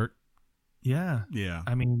 Mario Kart. Yeah. Yeah.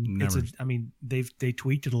 I mean, they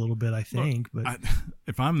tweaked it a little bit, I think. But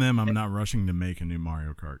if I'm them, I'm not rushing to make a new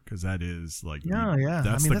Mario Kart, because that is like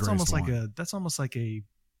that's almost like a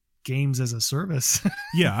games as a service.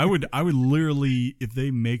 Yeah, I would literally, if they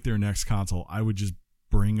make their next console, I would just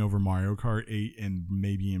bring over Mario Kart 8 and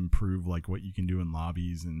maybe improve like what you can do in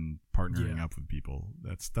lobbies and partnering up with people.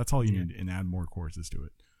 That's all you need, and add more courses to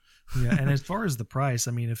it. Yeah, and as far as the price,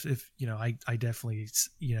 I mean, if I definitely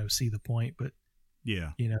see the point, but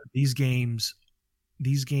these games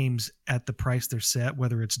at the price they're set,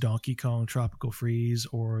 whether it's Donkey Kong Tropical Freeze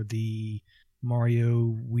or the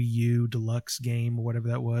Mario Wii U Deluxe game or whatever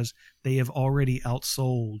that was, they have already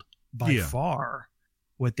outsold by far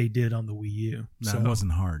what they did on the Wii U. That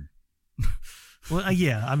wasn't hard. Well,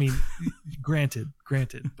 I mean, granted,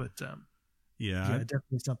 but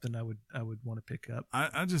definitely something I would want to pick up.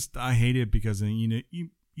 I hate it because you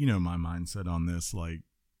know my mindset on this. Like,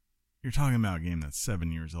 you're talking about a game that's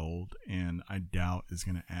 7 years old, and I doubt is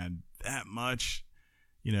going to add that much.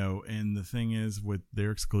 And the thing is with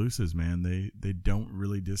their exclusives, man, they don't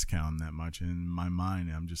really discount that much. And in my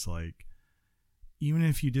mind, I'm just like, even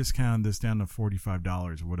if you discount this down to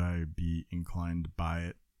 $45, would I be inclined to buy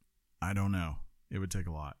it? I don't know. It would take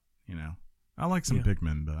a lot, I like some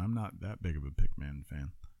Pikmin, but I'm not that big of a Pikmin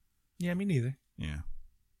fan. Yeah, me neither. Yeah.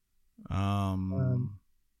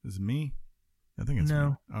 Is it me? I think it's no.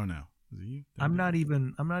 Me. Oh no. Is it you? I'm not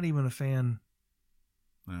even a fan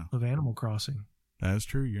of Animal Crossing. That is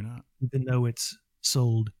true. You're not. Even though it's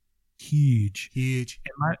sold huge.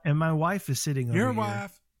 And my wife is sitting over Your here.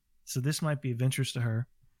 wife. So this might be of interest to her.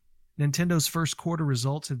 Nintendo's first quarter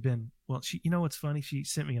results have been, well, what's funny? She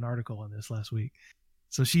sent me an article on this last week.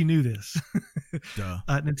 So she knew this. Duh.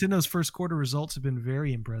 Nintendo's first quarter results have been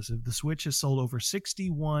very impressive. The Switch has sold over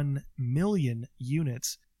 61 million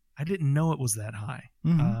units. I didn't know it was that high.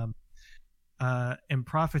 Mm-hmm. And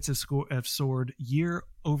profits have soared year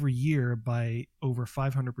over year by over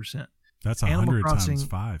 500%. That's 100 times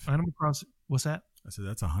 5. Animal Crossing, what's that? I said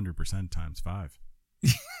that's 100% times 5.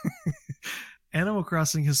 Animal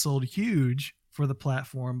Crossing has sold huge for the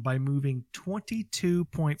platform by moving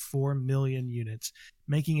 22.4 million units,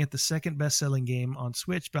 making it the second best-selling game on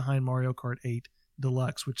Switch behind Mario Kart 8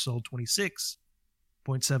 Deluxe, which sold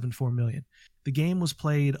 26.74 million. The game was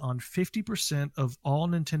played on 50% of all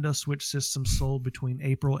Nintendo Switch systems sold between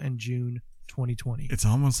April and June 2020. It's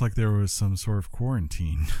almost like there was some sort of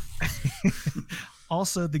quarantine.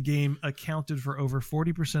 Also, the game accounted for over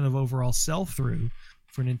 40% of overall sell-through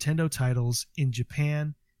for Nintendo titles in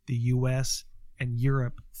Japan, the US, and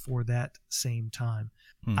Europe for that same time.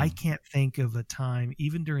 I can't think of a time,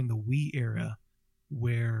 even during the Wii era,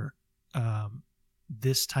 where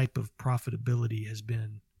this type of profitability has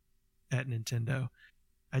been at Nintendo.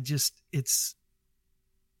 It's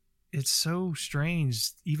so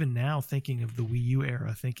strange, even now, thinking of the Wii U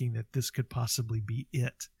era, thinking that this could possibly be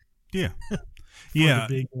it. Yeah. The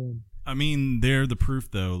big game. I mean, they're the proof,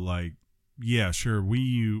 though. Like, yeah, sure.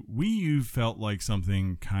 Wii U felt like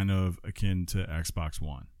something kind of akin to Xbox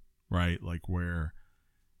One, right? Like where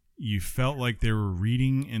you felt like they were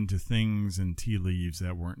reading into things and tea leaves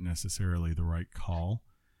that weren't necessarily the right call.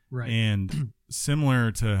 Right. And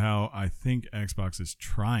similar to how I think Xbox is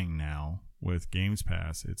trying now with Games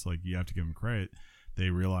Pass, it's like you have to give them credit. They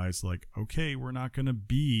realize, like, okay, we're not going to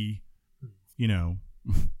be,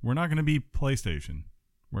 we're not going to be PlayStation.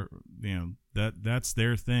 That's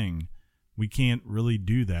their thing. We can't really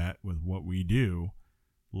do that with what we do.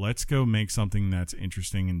 Let's go make something that's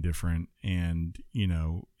interesting and different, and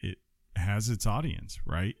it has its audience,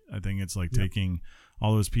 right? I think it's like taking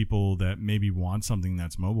all those people that maybe want something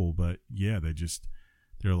that's mobile, but they're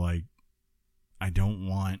like, I don't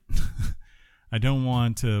want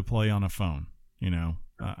to play on a phone. I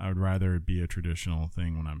would rather it be a traditional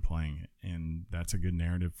thing when I'm playing it, and that's a good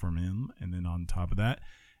narrative from him. And then on top of that,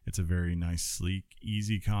 it's a very nice, sleek,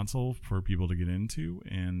 easy console for people to get into,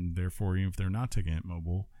 and therefore, even if they're not taking it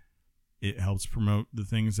mobile, it helps promote the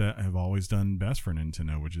things that have always done best for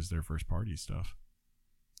Nintendo, which is their first-party stuff.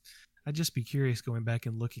 I'd just be curious going back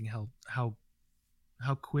and looking how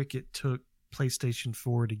quick it took PlayStation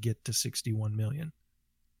 4 to get to 61 million.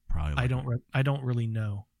 Probably. I don't really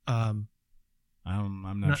know. I'm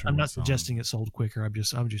not sure. I'm not suggesting it sold quicker. I'm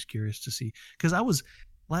just curious to see, because I was.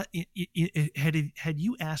 Had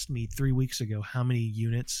you asked me 3 weeks ago how many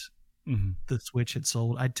units the Switch had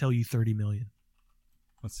sold, I'd tell you 30 million.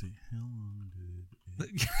 Let's see. How long did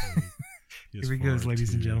it take? Here he goes,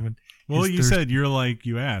 ladies and gentlemen. Well, you said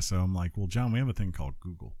you asked, so I'm like, well, John, we have a thing called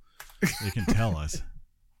Google. They can tell us.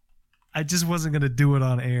 I just wasn't going to do it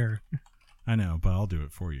on air. I know, but I'll do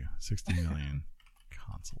it for you. 60 million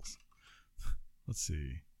consoles. Let's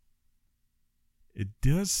see. It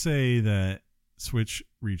does say that Switch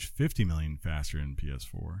reached 50 million faster than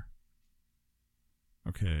PS4.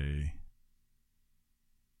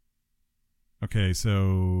 Okay,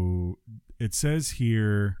 so it says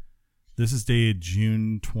here This is dated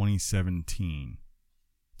June 2017.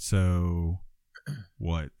 So,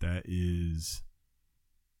 what? That is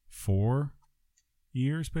 4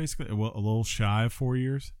 years, basically. Well, a little shy of 4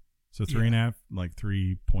 years. So 3.5, like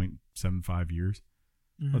 3.75 years.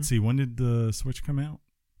 Mm-hmm. Let's see. When did the Switch come out?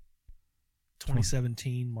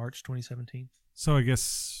 2017, March 2017. So I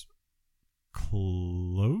guess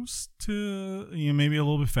close to, maybe a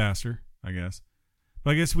little bit faster, I guess.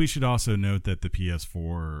 But I guess we should also note that the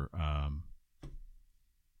PS4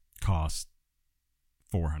 cost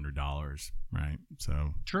 $400, right?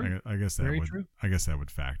 So true. I guess that true. I guess that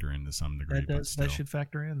would factor in to some degree. That should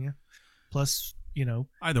factor in, yeah. Plus,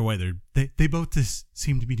 either way, they both just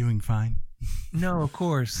seem to be doing fine. No, of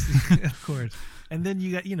course, of course. And then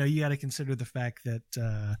you got to consider the fact that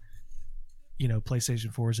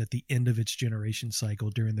PlayStation 4 is at the end of its generation cycle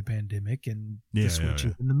during the pandemic, and the Switch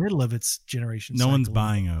is in the middle of its generation. No one's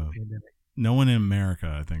buying no one in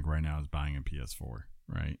America, I think, right now is buying a PS4,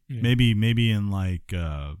 right? Yeah. Maybe in like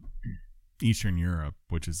Eastern Europe,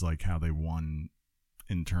 which is like how they won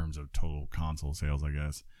in terms of total console sales, I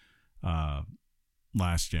guess.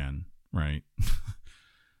 Last gen, right?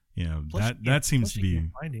 Plus, that seems to be.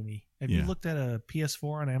 Find any. Have you looked at a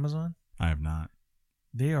PS4 on Amazon? I have not.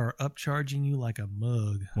 They are upcharging you like a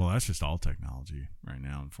mug. Well, that's just all technology right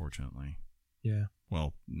now, unfortunately. Yeah.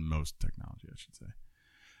 Well, most technology, I should say.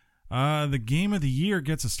 The Game of the Year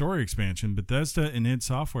gets a story expansion. Bethesda and id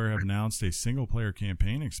Software have announced a single-player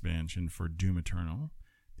campaign expansion for Doom Eternal.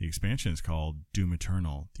 The expansion is called Doom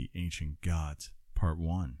Eternal: The Ancient Gods, Part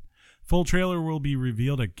 1. Full trailer will be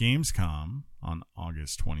revealed at Gamescom on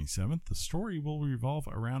August 27th. The story will revolve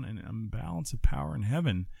around an imbalance of power in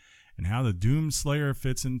heaven and how the Doom Slayer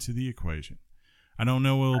fits into the equation. I don't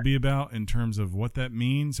know what it'll be about in terms of what that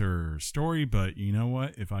means or story, but you know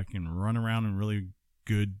what? If I can run around in really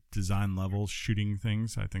good design levels shooting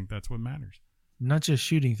things, I think that's what matters. Not just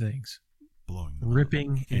shooting things. Blowing them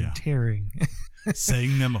ripping up. And tearing.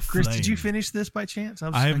 Setting them aflame. Chris, did you finish this by chance?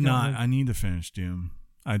 I have not. I need to finish Doom.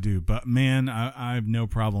 I do, but man, I have no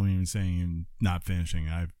problem even saying not finishing.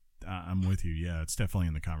 I'm with you. Yeah, it's definitely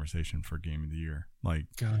in the conversation for Game of the Year. Like,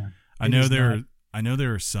 God, I know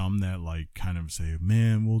there are some that like kind of say,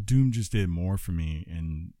 man, well, Doom just did more for me,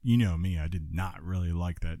 and you know me, I did not really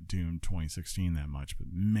like that Doom 2016 that much, but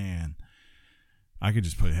man, I could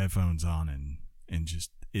just put headphones on and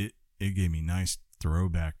just it gave me nice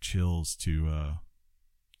throwback chills to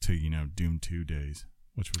Doom 2 days,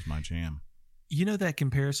 which was my jam. You know that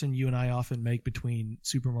comparison you and I often make between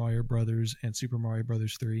Super Mario Brothers and Super Mario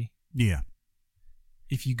Brothers 3? Yeah.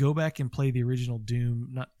 If you go back and play the original Doom,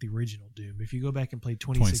 not the original Doom, if you go back and play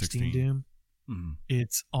 2016 Doom,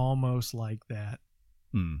 it's almost like that.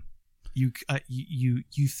 Mm.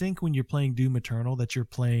 You think when you're playing Doom Eternal that you're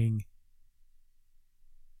playing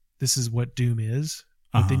this is what Doom is,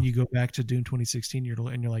 but then you go back to Doom 2016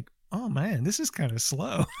 and you're like, oh man, this is kind of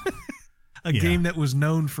slow. A game that was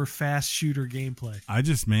known for fast shooter gameplay. I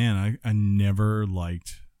never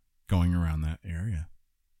liked going around that area.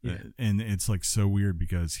 Yeah. And it's like so weird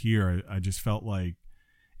because here I just felt like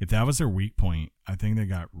if that was their weak point, I think they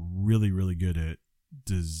got really, really good at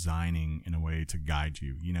designing in a way to guide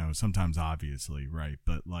you. Sometimes obviously, right?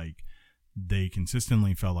 But like they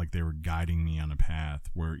consistently felt like they were guiding me on a path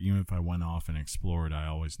where even if I went off and explored, I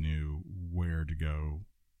always knew where to go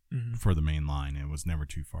for the main line. It was never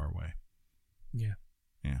too far away. Yeah.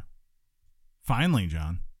 Finally,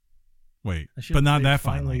 John. Wait, but not that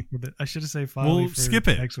finally. I should have said finally. We'll skip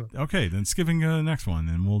it. Next one. Okay, then skipping the next one,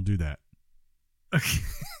 and we'll do that. Okay.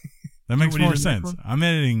 That makes more sense. I'm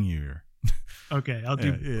editing you here. Okay, I'll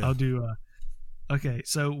do. Okay,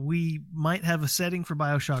 so we might have a setting for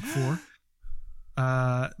BioShock 4.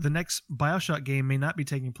 The next BioShock game may not be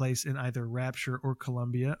taking place in either Rapture or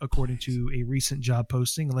Columbia, according to a recent job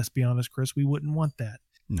posting. And let's be honest, Chris, we wouldn't want that.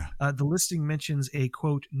 No. The listing mentions a,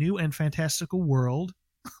 quote, new and fantastical world.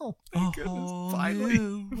 Oh, my goodness. Finally.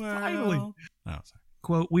 Oh, sorry.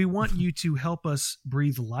 Quote, we want you to help us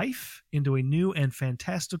breathe life into a new and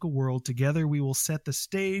fantastical world. Together, we will set the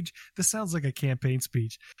stage. This sounds like a campaign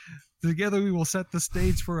speech. Together, we will set the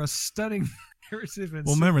stage for a stunning narrative. And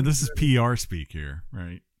remember, this is PR speak here,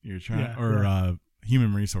 right? You're trying,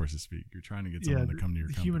 human resources speak. You're trying to get someone to come to your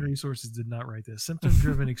company. Human resources did not write this.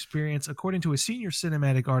 Symptom-driven experience. According to a senior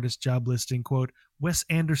cinematic artist job listing, quote, Wes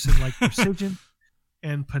Anderson-like precision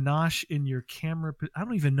and panache in your camera. I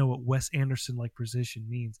don't even know what Wes Anderson-like precision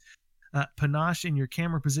means. Panache in your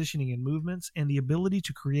camera positioning and movements, and the ability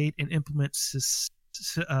to create and implement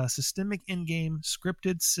systemic in-game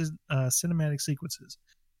scripted cinematic sequences.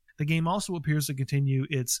 The game also appears to continue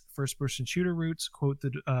its first-person shooter roots. Quote,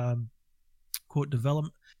 develop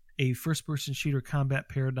a first-person shooter combat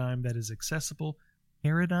paradigm that is accessible,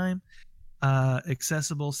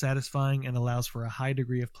 satisfying, and allows for a high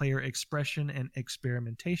degree of player expression and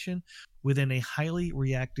experimentation within a highly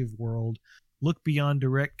reactive world. Look beyond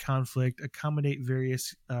direct conflict, accommodate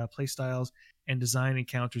various playstyles, and design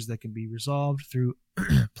encounters that can be resolved through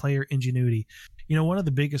player ingenuity. You know, one of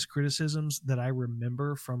the biggest criticisms that I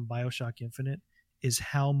remember from BioShock Infinite is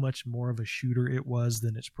how much more of a shooter it was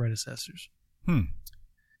than its predecessors.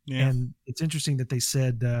 Yeah. And it's interesting that they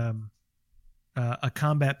said a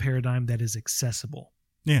combat paradigm that is accessible.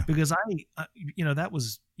 Yeah. Because that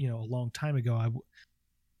was, a long time ago.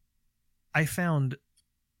 I found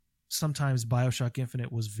sometimes BioShock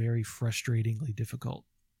Infinite was very frustratingly difficult.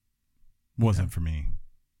 Wasn't for me.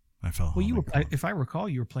 I felt well. If I recall,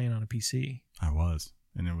 you were playing on a PC. I was,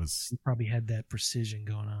 and it was. You probably had that precision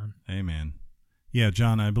going on. Hey, man. Yeah,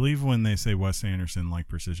 John. I believe when they say Wes Anderson like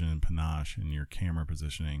precision and panache in your camera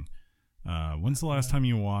positioning, when's the last time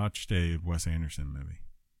you watched a Wes Anderson movie?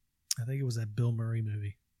 I think it was that Bill Murray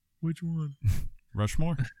movie. Which one?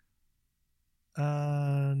 Rushmore.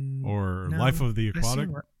 Or no, Life of the Aquatic.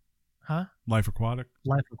 Huh? Life Aquatic.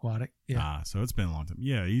 Life Aquatic. Yeah. So it's been a long time.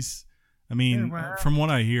 Yeah, he's. I mean, from what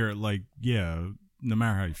I hear, no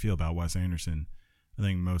matter how you feel about Wes Anderson, I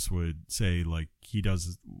think most would say, he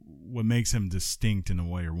does what makes him distinct in a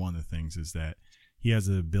way, or one of the things is that he has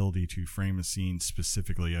the ability to frame a scene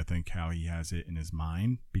specifically, I think, how he has it in his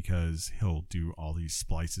mind, because he'll do all these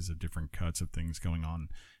splices of different cuts of things going on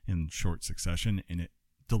in short succession, and it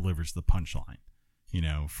delivers the punchline,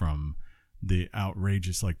 from the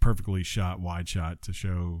outrageous, perfectly shot wide shot to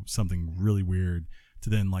show something really weird, to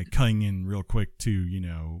then cutting in real quick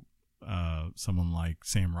to someone like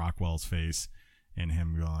Sam Rockwell's face and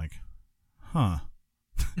him going huh.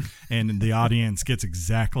 And the audience gets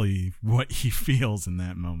exactly what he feels in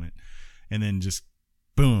that moment, and then just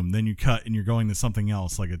boom, then you cut and you're going to something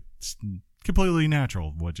else, it's completely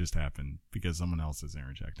natural what just happened because someone else is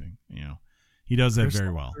interjecting. He does that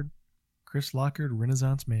very well. Chris Lockard,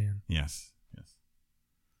 Renaissance man. Yes.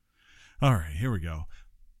 All right, here we go.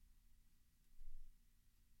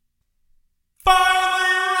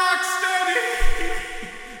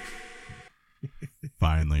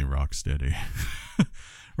 Finally, Rocksteady.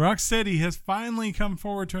 Rocksteady has finally come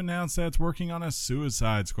forward to announce that it's working on a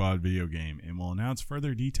Suicide Squad video game and will announce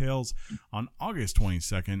further details on August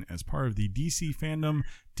 22nd as part of the DC Fandom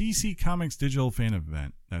DC Comics Digital Fan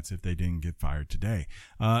Event. That's if they didn't get fired today.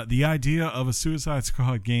 The idea of a Suicide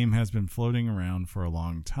Squad game has been floating around for a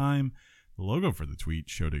long time. The logo for the tweet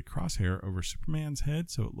showed a crosshair over Superman's head,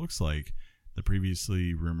 so it looks like the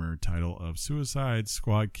previously rumored title of Suicide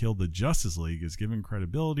Squad Killed the Justice League is given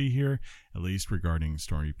credibility here, at least regarding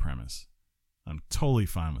story premise. I'm totally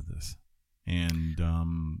fine with this.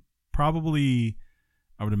 And probably,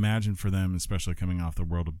 I would imagine for them, especially coming off the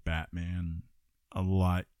world of Batman, a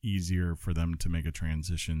lot easier for them to make a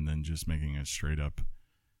transition than just making a straight up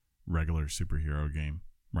regular superhero game.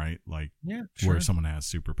 Right? Where someone has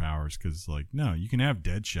superpowers. Because, no, you can have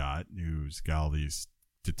Deadshot, who's got all these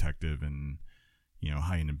detective and,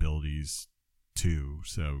 heightened abilities, too.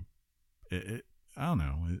 So, I don't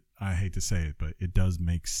know. I hate to say it, but it does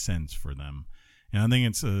make sense for them. And I think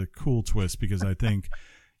it's a cool twist because I think,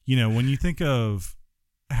 when you think of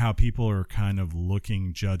how people are kind of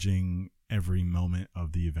judging every moment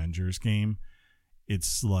of the Avengers game,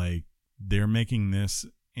 it's they're making this.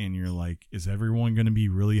 And you're like, is everyone going to be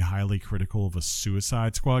really highly critical of a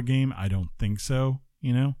Suicide Squad game? I don't think so,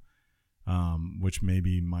 which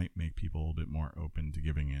maybe might make people a little bit more open to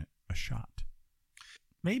giving it a shot.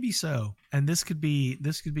 Maybe so. And this could be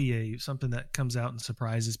something that comes out and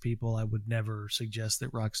surprises people. I would never suggest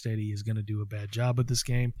that Rocksteady is going to do a bad job with this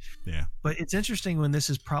game. Yeah. But it's interesting when this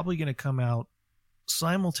is probably going to come out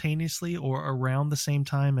simultaneously or around the same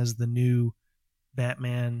time as the new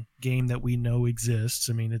Batman game that we know exists.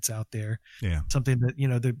 I mean, it's out there. Yeah. Something that,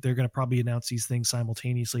 they're going to probably announce these things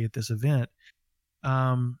simultaneously at this event.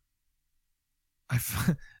 I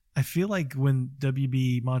feel like when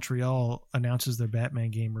WB Montreal announces their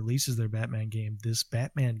Batman game, releases their Batman game, this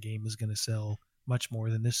Batman game is going to sell much more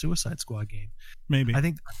than this Suicide Squad game. Maybe. I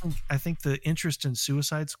think the interest in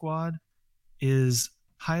Suicide Squad is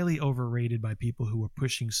highly overrated by people who are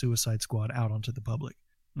pushing Suicide Squad out onto the public.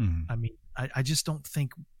 Mm-hmm. I mean, I just don't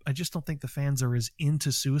think the fans are as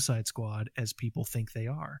into Suicide Squad as people think they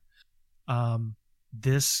are.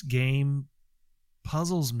 This game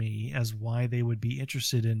puzzles me as why they would be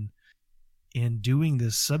interested in doing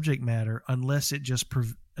this subject matter unless it just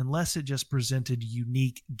presented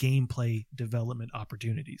unique gameplay development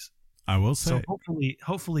opportunities. I will say. So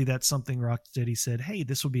hopefully that's something Rocksteady said, hey,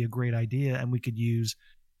 this would be a great idea and we could use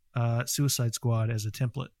Suicide Squad as a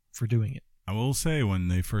template for doing it. I will say, when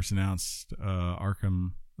they first announced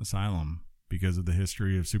Arkham Asylum, because of the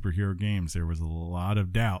history of superhero games, there was a lot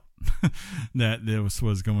of doubt that this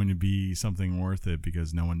was going to be something worth it,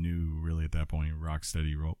 because no one knew really at that point who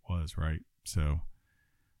Rocksteady was, right? So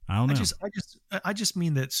I don't know. I just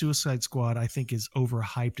mean that Suicide Squad, I think, is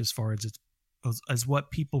overhyped as far as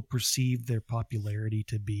what people perceive their popularity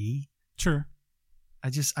to be. Sure.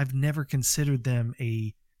 I've never considered them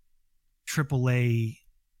a AAA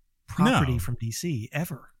property from DC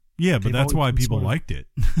ever. Yeah, but that's why people liked it.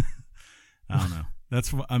 I don't know. That's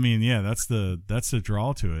the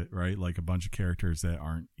draw to it, right? Like a bunch of characters that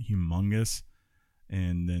aren't humongous,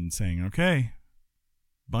 and then saying, okay,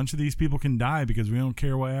 a bunch of these people can die because we don't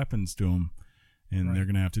care what happens to them, and they're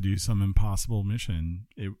going to have to do some impossible mission.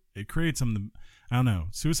 It creates some, I don't know.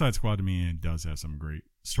 Suicide Squad to me, it does have some great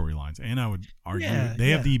storylines, and I would argue they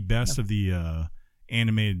have the best of the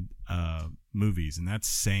animated movies, and that's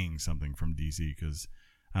saying something from DC, because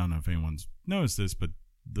I don't know if anyone's noticed this, but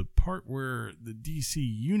the part where the DC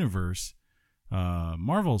universe,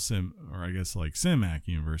 Marvel Cinematic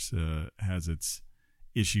Universe, has its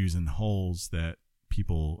issues and holes that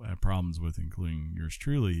people have problems with, including yours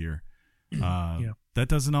truly here. That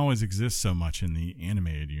doesn't always exist so much in the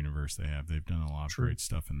animated universe they've done a lot of great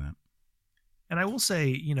stuff in that. And I will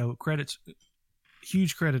say, huge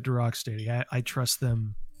credit to Rocksteady. I trust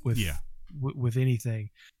them with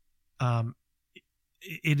anything.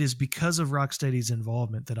 It is because of Rocksteady's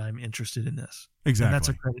involvement that I'm interested in this.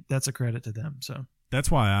 Exactly. And that's a credit to them. So that's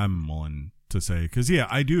why I'm willing to say, because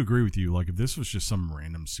I do agree with you. Like, if this was just some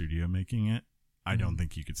random studio making it, I don't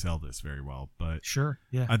think you could sell this very well. But sure,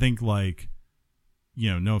 yeah, I think, like,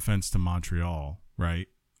 no offense to Montreal, right?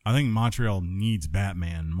 I think Montreal needs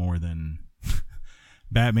Batman more than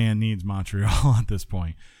Batman needs Montreal at this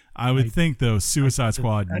point. I would think, though, Suicide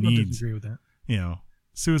Squad needs. I don't disagree with that.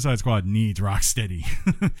 Suicide Squad needs Rocksteady.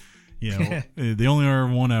 The only other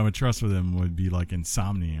one I would trust with him would be like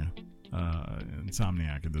Insomniac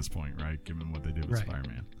at this point, right? Given what they did with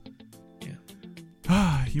Spider-Man.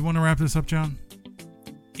 Yeah. You want to wrap this up, John?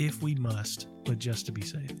 If we must, but just to be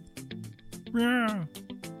safe. Yeah.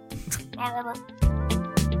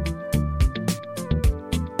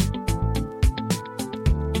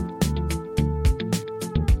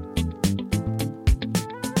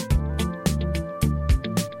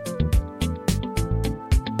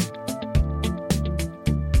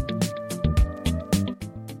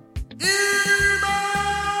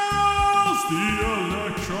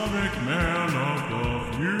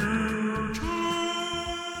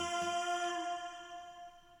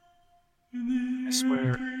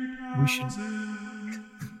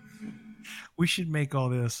 We should make all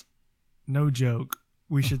this, no joke.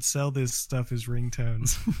 We should sell this stuff as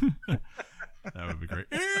ringtones. That would be great.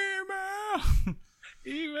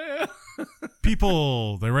 Email.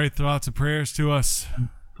 People, they write thoughts and prayers to us.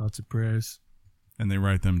 Thoughts and prayers. And they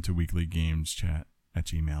write them to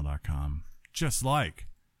weeklygameschat@gmail.com. Just like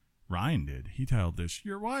Ryan did. He titled this,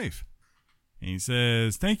 Your Wife. And he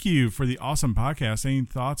says, thank you for the awesome podcast. Any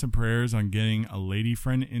thoughts and prayers on getting a lady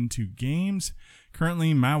friend into games?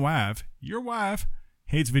 Currently, my wife, your wife,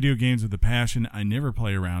 hates video games with a passion. I never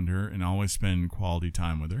play around her and always spend quality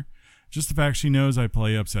time with her. Just the fact she knows I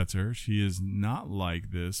play upsets her. She is not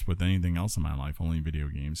like this with anything else in my life, only video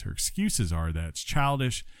games. Her excuses are that it's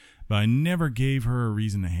childish, but I never gave her a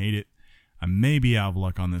reason to hate it. I may be out of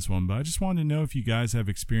luck on this one, but I just wanted to know if you guys have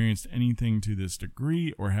experienced anything to this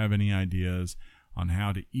degree or have any ideas on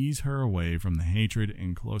how to ease her away from the hatred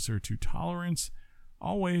and closer to tolerance.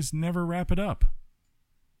 Always never wrap it up.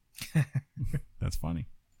 That's funny.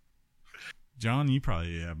 John, you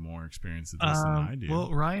probably have more experience with this than I do.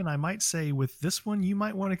 Well, Ryan, I might say with this one, you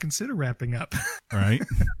might want to consider wrapping up. Right.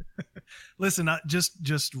 Listen,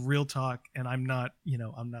 just real talk. And I'm not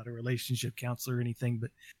a relationship counselor or anything, but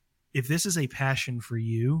if this is a passion for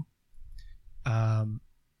you,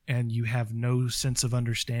 and you have no sense of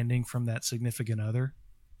understanding from that significant other,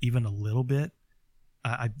 even a little bit,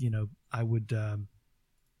 I would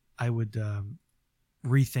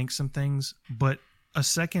rethink some things. But a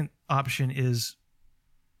second option is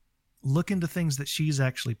look into things that she's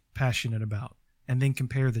actually passionate about, and then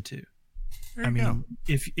compare the two. There you go.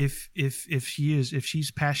 If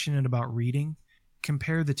she's passionate about reading,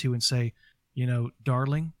 compare the two and say,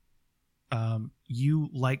 darling, you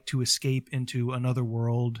like to escape into another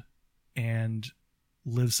world and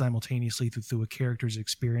live simultaneously through a character's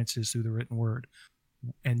experiences through the written word,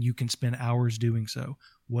 and you can spend hours doing so.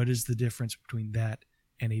 What is the difference between that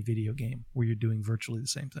and a video game where you're doing virtually the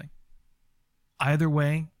same thing? Either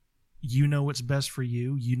way, you know what's best for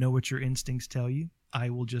you. You know what your instincts tell you. I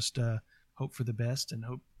will just hope for the best and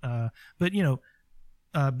hope. But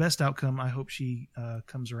best outcome. I hope she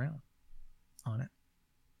comes around on it.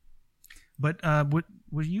 But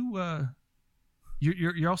would you?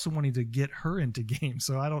 You're also wanting to get her into games,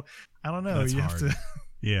 so I don't know. That's you hard. have to.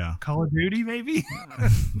 Yeah. Call of Duty, maybe.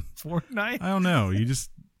 Fortnite. I don't know.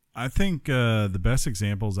 I think the best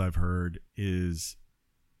examples I've heard is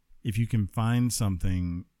if you can find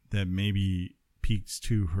something that maybe peaks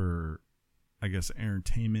to her, I guess,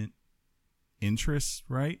 entertainment interests,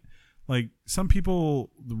 right? Like some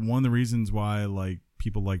people, one of the reasons why like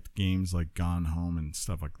people like games like Gone Home and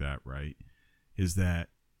stuff like that, right, is that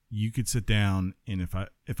you could sit down and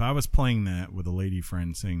if I was playing that with a lady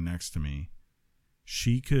friend sitting next to me,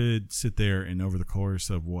 she could sit there and over the course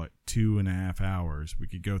of 2.5 hours, we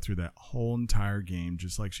could go through that whole entire game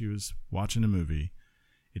just like she was watching a movie.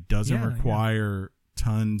 It doesn't require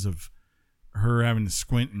tons of her having to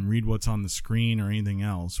squint and read what's on the screen or anything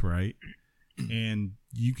else, right? And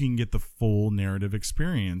you can get the full narrative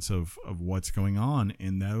experience of what's going on,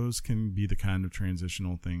 and those can be the kind of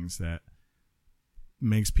transitional things that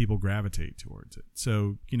makes people gravitate towards it.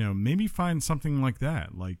 So, maybe find something like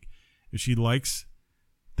that. Like if she likes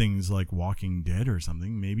things like Walking Dead or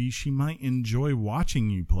something, maybe she might enjoy watching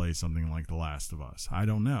you play something like The Last of Us. I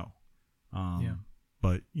don't know.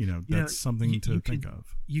 But, that's something to think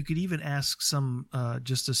of. You could even ask some,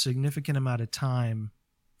 just a significant amount of time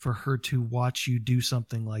for her to watch you do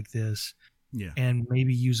something like this. Yeah. And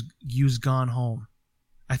maybe use Gone Home.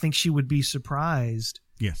 I think she would be surprised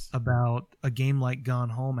about a game like Gone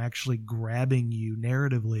Home actually grabbing you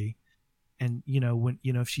narratively. And, when,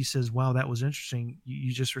 if she says, wow, that was interesting,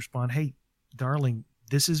 you just respond, hey, darling,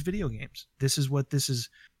 this is video games. This is what this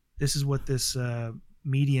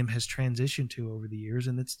medium has transitioned to over the years.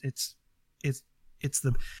 And it's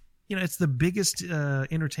the biggest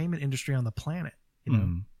entertainment industry on the planet,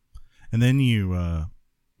 And then you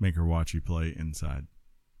make her watch you play Inside.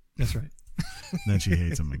 That's right. Then she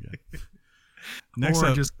hates him again. Next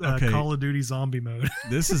up, just Call of Duty zombie mode.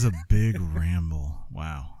 This is a big ramble.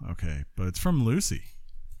 Wow. Okay. But it's from Lucy.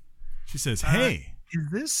 She says, hey.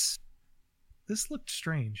 This looked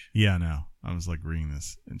strange. Yeah, no. I was like reading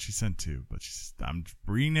this and she sent two, but I'm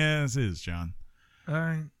reading it as is, John. All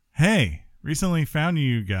right. Hey, recently found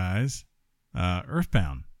you guys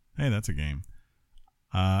Earthbound. Hey, that's a game.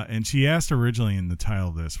 And she asked originally in the title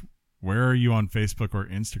of this, where are you on Facebook or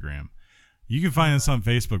Instagram? You can find us on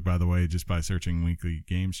Facebook, by the way, just by searching Weekly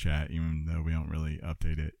Games Chat, even though we don't really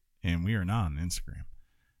update it. And we are not on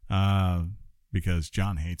Instagram because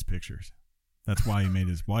John hates pictures. That's why he made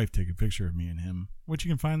his wife take a picture of me and him, which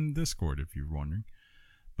you can find in Discord if you're wondering.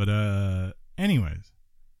 But anyways,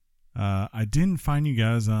 I didn't find you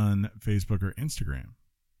guys on Facebook or Instagram.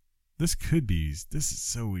 This is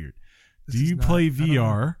so weird. Do you play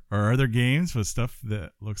VR or other games with stuff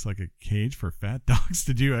that looks like a cage for fat dogs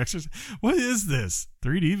to do exercise? What is this?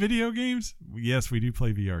 3D video games? Yes, we do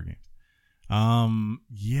play VR games.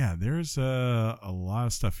 Yeah, there's a lot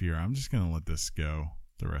of stuff here. I'm just going to let this go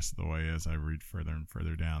the rest of the way as I read further and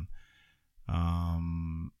further down.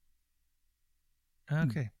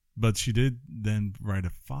 Okay. But she did then write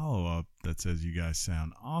a follow-up that says, you guys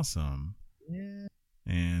sound awesome. Yeah.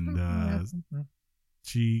 And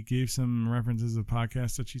she gave some references of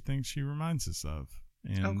podcasts that she thinks she reminds us of.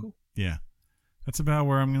 And cool. Yeah. That's about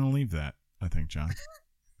where I'm going to leave that, I think, John.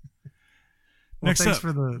 Well, thanks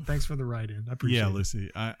for the write-in. I appreciate it. Yeah,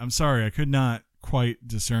 Lucy. I'm sorry. I could not quite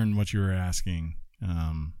discern what you were asking.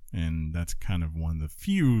 And that's kind of one of the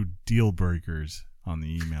few deal breakers on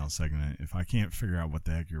the email segment. If I can't figure out what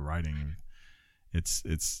the heck you're writing, it's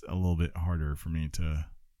a little bit harder for me to,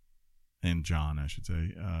 and John, I should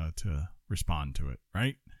say, to respond to it,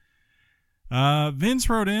 right? Vince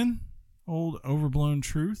wrote in, old Overblown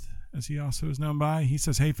Truth, as he also is known by. He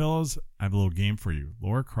says, hey, fellas, I have a little game for you.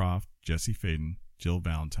 Laura Croft, Jesse Faden, Jill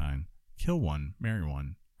Valentine, kill one, marry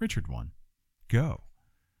one, Richard one. Go.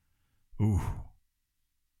 Ooh.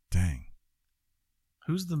 Dang.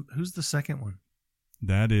 Who's the second one?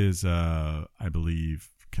 That is, I believe,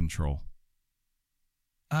 Control.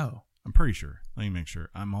 Oh. I'm pretty sure. Let me make sure.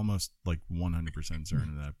 I'm almost like 100% certain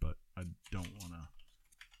of that, but I don't want to.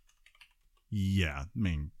 Yeah,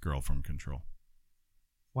 main girl from Control.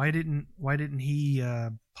 Why didn't he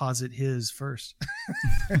posit his first?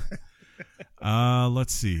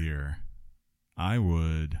 Let's see here. I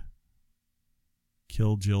would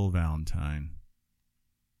kill Jill Valentine.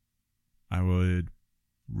 I would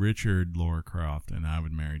Richard Laura Croft, and I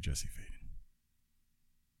would marry Jesse Faden.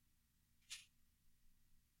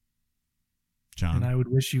 John. And I would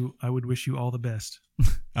wish you all the best.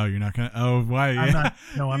 Oh, you're not gonna. Oh, why? I'm not.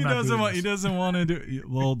 No, I'm he not. Doesn't want, he doesn't want to do.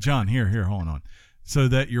 Well, John, here, hold on. So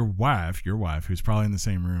that your wife, who's probably in the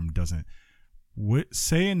same room, doesn't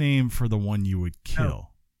say a name for the one you would kill.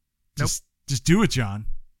 Nope. Just do it, John.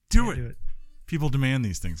 Do Do it. it. People demand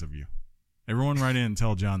these things of you. Everyone, write in and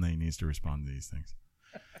tell John that he needs to respond to these things.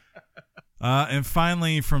 And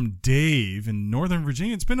finally, from Dave in Northern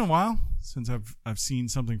Virginia. It's been a while since I've seen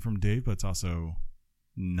something from Dave, but it's also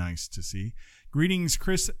nice to see. Greetings,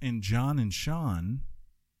 Chris and John and Sean,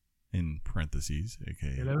 in parentheses,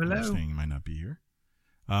 aka hello. understanding you might not be here.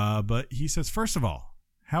 But he says, first of all,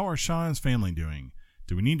 how are Sean's family doing?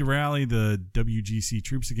 Do we need to rally the WGC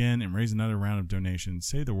troops again and raise another round of donations?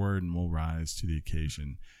 Say the word and we'll rise to the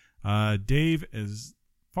occasion. Dave, as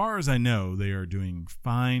far as I know, they are doing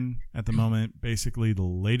fine at the moment. Basically, the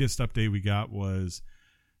latest update we got was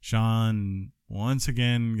Sean once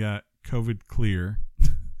again got COVID clear.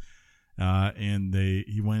 And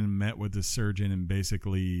he went and met with the surgeon, and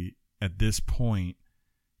basically at this point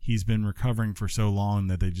he's been recovering for so long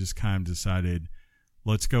that they just kind of decided,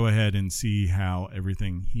 let's go ahead and see how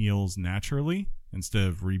everything heals naturally instead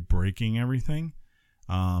of re-breaking everything,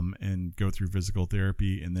 and go through physical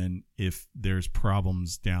therapy. And then if there's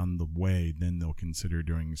problems down the way, then they'll consider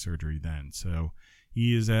doing surgery then. So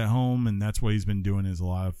he is at home, and that's what he's been doing, is a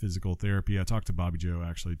lot of physical therapy. I talked to Bobby Joe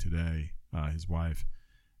actually today, his wife,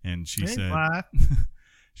 and she said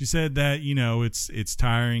she said that, it's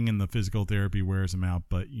tiring and the physical therapy wears him out,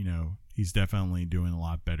 but he's definitely doing a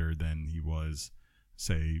lot better than he was,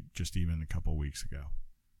 say, just even a couple weeks ago.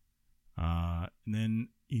 And then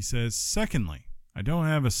he says, secondly, I don't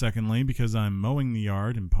have a secondly because I'm mowing the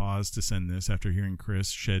yard, and paused to send this after hearing Chris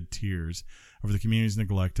shed tears over the community's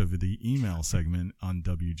neglect of the email segment on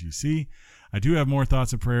WGC. I do have more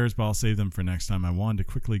thoughts and prayers, but I'll save them for next time. I wanted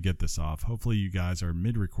to quickly get this off. Hopefully you guys are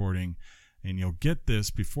mid-recording and you'll get this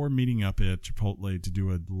before meeting up at Chipotle to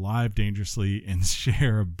do a live dangerously and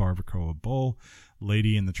share a barbacoa bowl,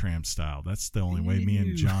 Lady in the Tramp style. That's the only way me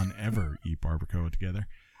and John ever eat barbacoa together.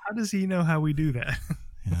 How does he know how we do that?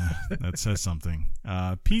 Yeah, that says something.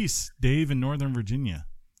 Peace, Dave in Northern Virginia.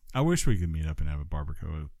 I wish we could meet up and have a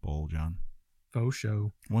barbacoa bowl, John. Faux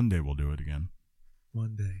show. One day we'll do it again.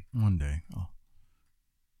 One day. One day.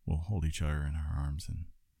 We'll hold each other in our arms and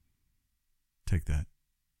take that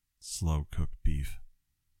slow-cooked beef,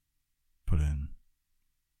 put it in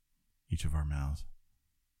each of our mouths,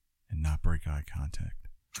 and not break eye contact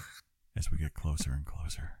as we get closer and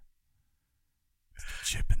closer. With the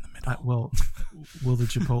chip in the middle. Well, will the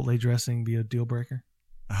Chipotle dressing be a deal breaker?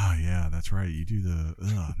 Oh, yeah, that's right. You do the...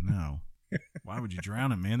 no. Why would you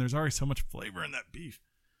drown it, man? There's already so much flavor in that beef.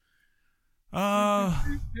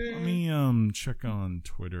 Let me check on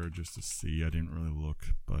Twitter just to see. I didn't really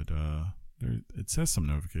look, but it says some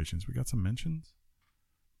notifications. We got some mentions.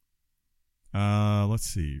 Let's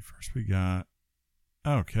see. First we got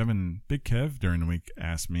Kevin, Big Kev during the week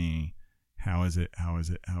asked me, how is it?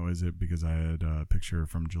 Because I had a picture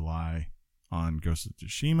from July on Ghost of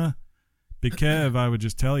Tsushima. Big Kev, I would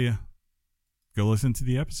just tell you, go listen to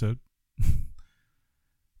the episode.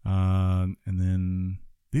 And then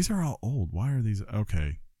these are all old. Why are these?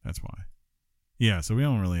 Okay, that's why. Yeah, so we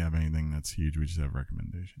don't really have anything that's huge. We just have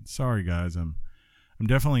recommendations. Sorry, guys. I'm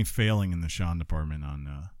definitely failing in the Sean department on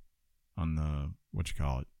the what you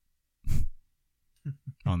call it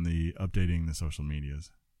on the updating the social medias.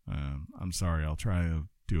 I'm sorry. I'll try to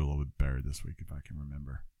do a little bit better this week if I can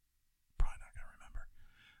remember. Probably not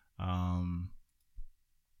gonna remember.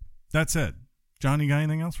 That said, Johnny, got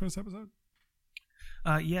anything else for this episode?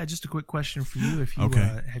 Yeah, just a quick question for you. If you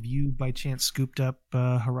Okay. Have you by chance scooped up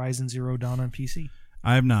Horizon Zero Dawn on PC?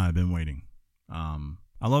 I have not. I've been waiting. I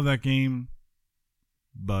love that game,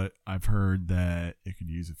 but I've heard that it could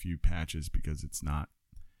use a few patches because it's not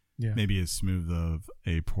maybe as smooth of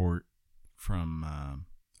a port from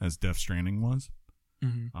as Death Stranding was.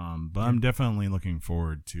 Mm-hmm. But I'm definitely looking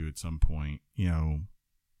forward to at some point,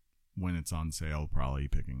 when it's on sale, probably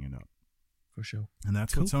picking it up. For sure. And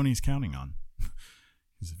that's what Sony's counting on.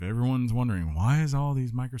 Because if everyone's wondering, why is all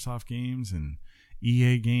these Microsoft games and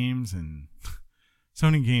EA games and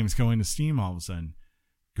Sony games going to Steam all of a sudden,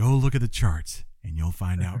 go look at the charts and you'll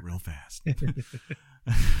find out real fast.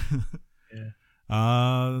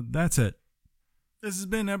 That's it. This has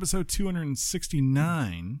been episode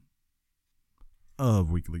 269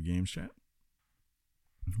 of Weekly Games Chat.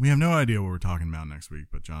 We have no idea what we're talking about next week,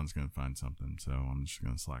 but John's going to find something, so I'm just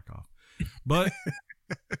going to slack off. But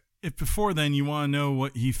if before then you want to know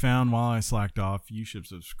what he found while I slacked off, you should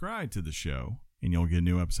subscribe to the show, and you'll get a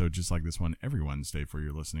new episode just like this one every Wednesday for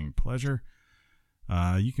your listening pleasure.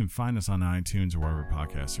 You can find us on iTunes or whatever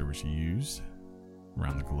podcast service you use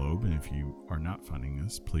around the globe. And if you are not finding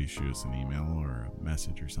us, please shoot us an email or a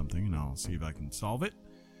message or something, and I'll see if I can solve it.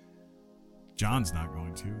 John's not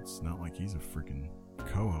going to. It's not like he's a freaking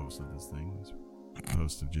co-host of this thing. He's a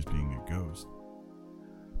host of just being a ghost.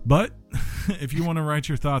 But if you want to write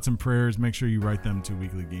your thoughts and prayers, make sure you write them to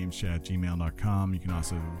weeklygameschat@gmail.com. You can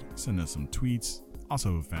also send us some tweets,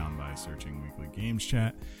 also found by searching Weekly Games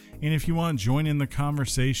Chat. And if you want to join in the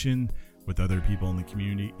conversation with other people in the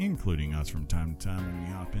community, including us from time to time when we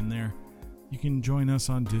hop in there, you can join us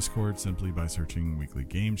on Discord simply by searching Weekly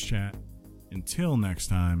Games Chat. Until next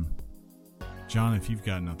time, John, if you've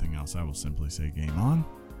got nothing else, I will simply say game on.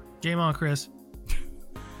 Game on, Chris.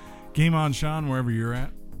 Game on, Sean, wherever you're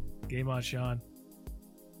at. Game on, Sean.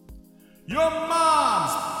 Your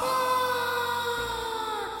mom's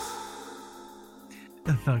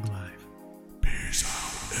The Thug Life. Peace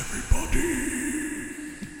out, everybody.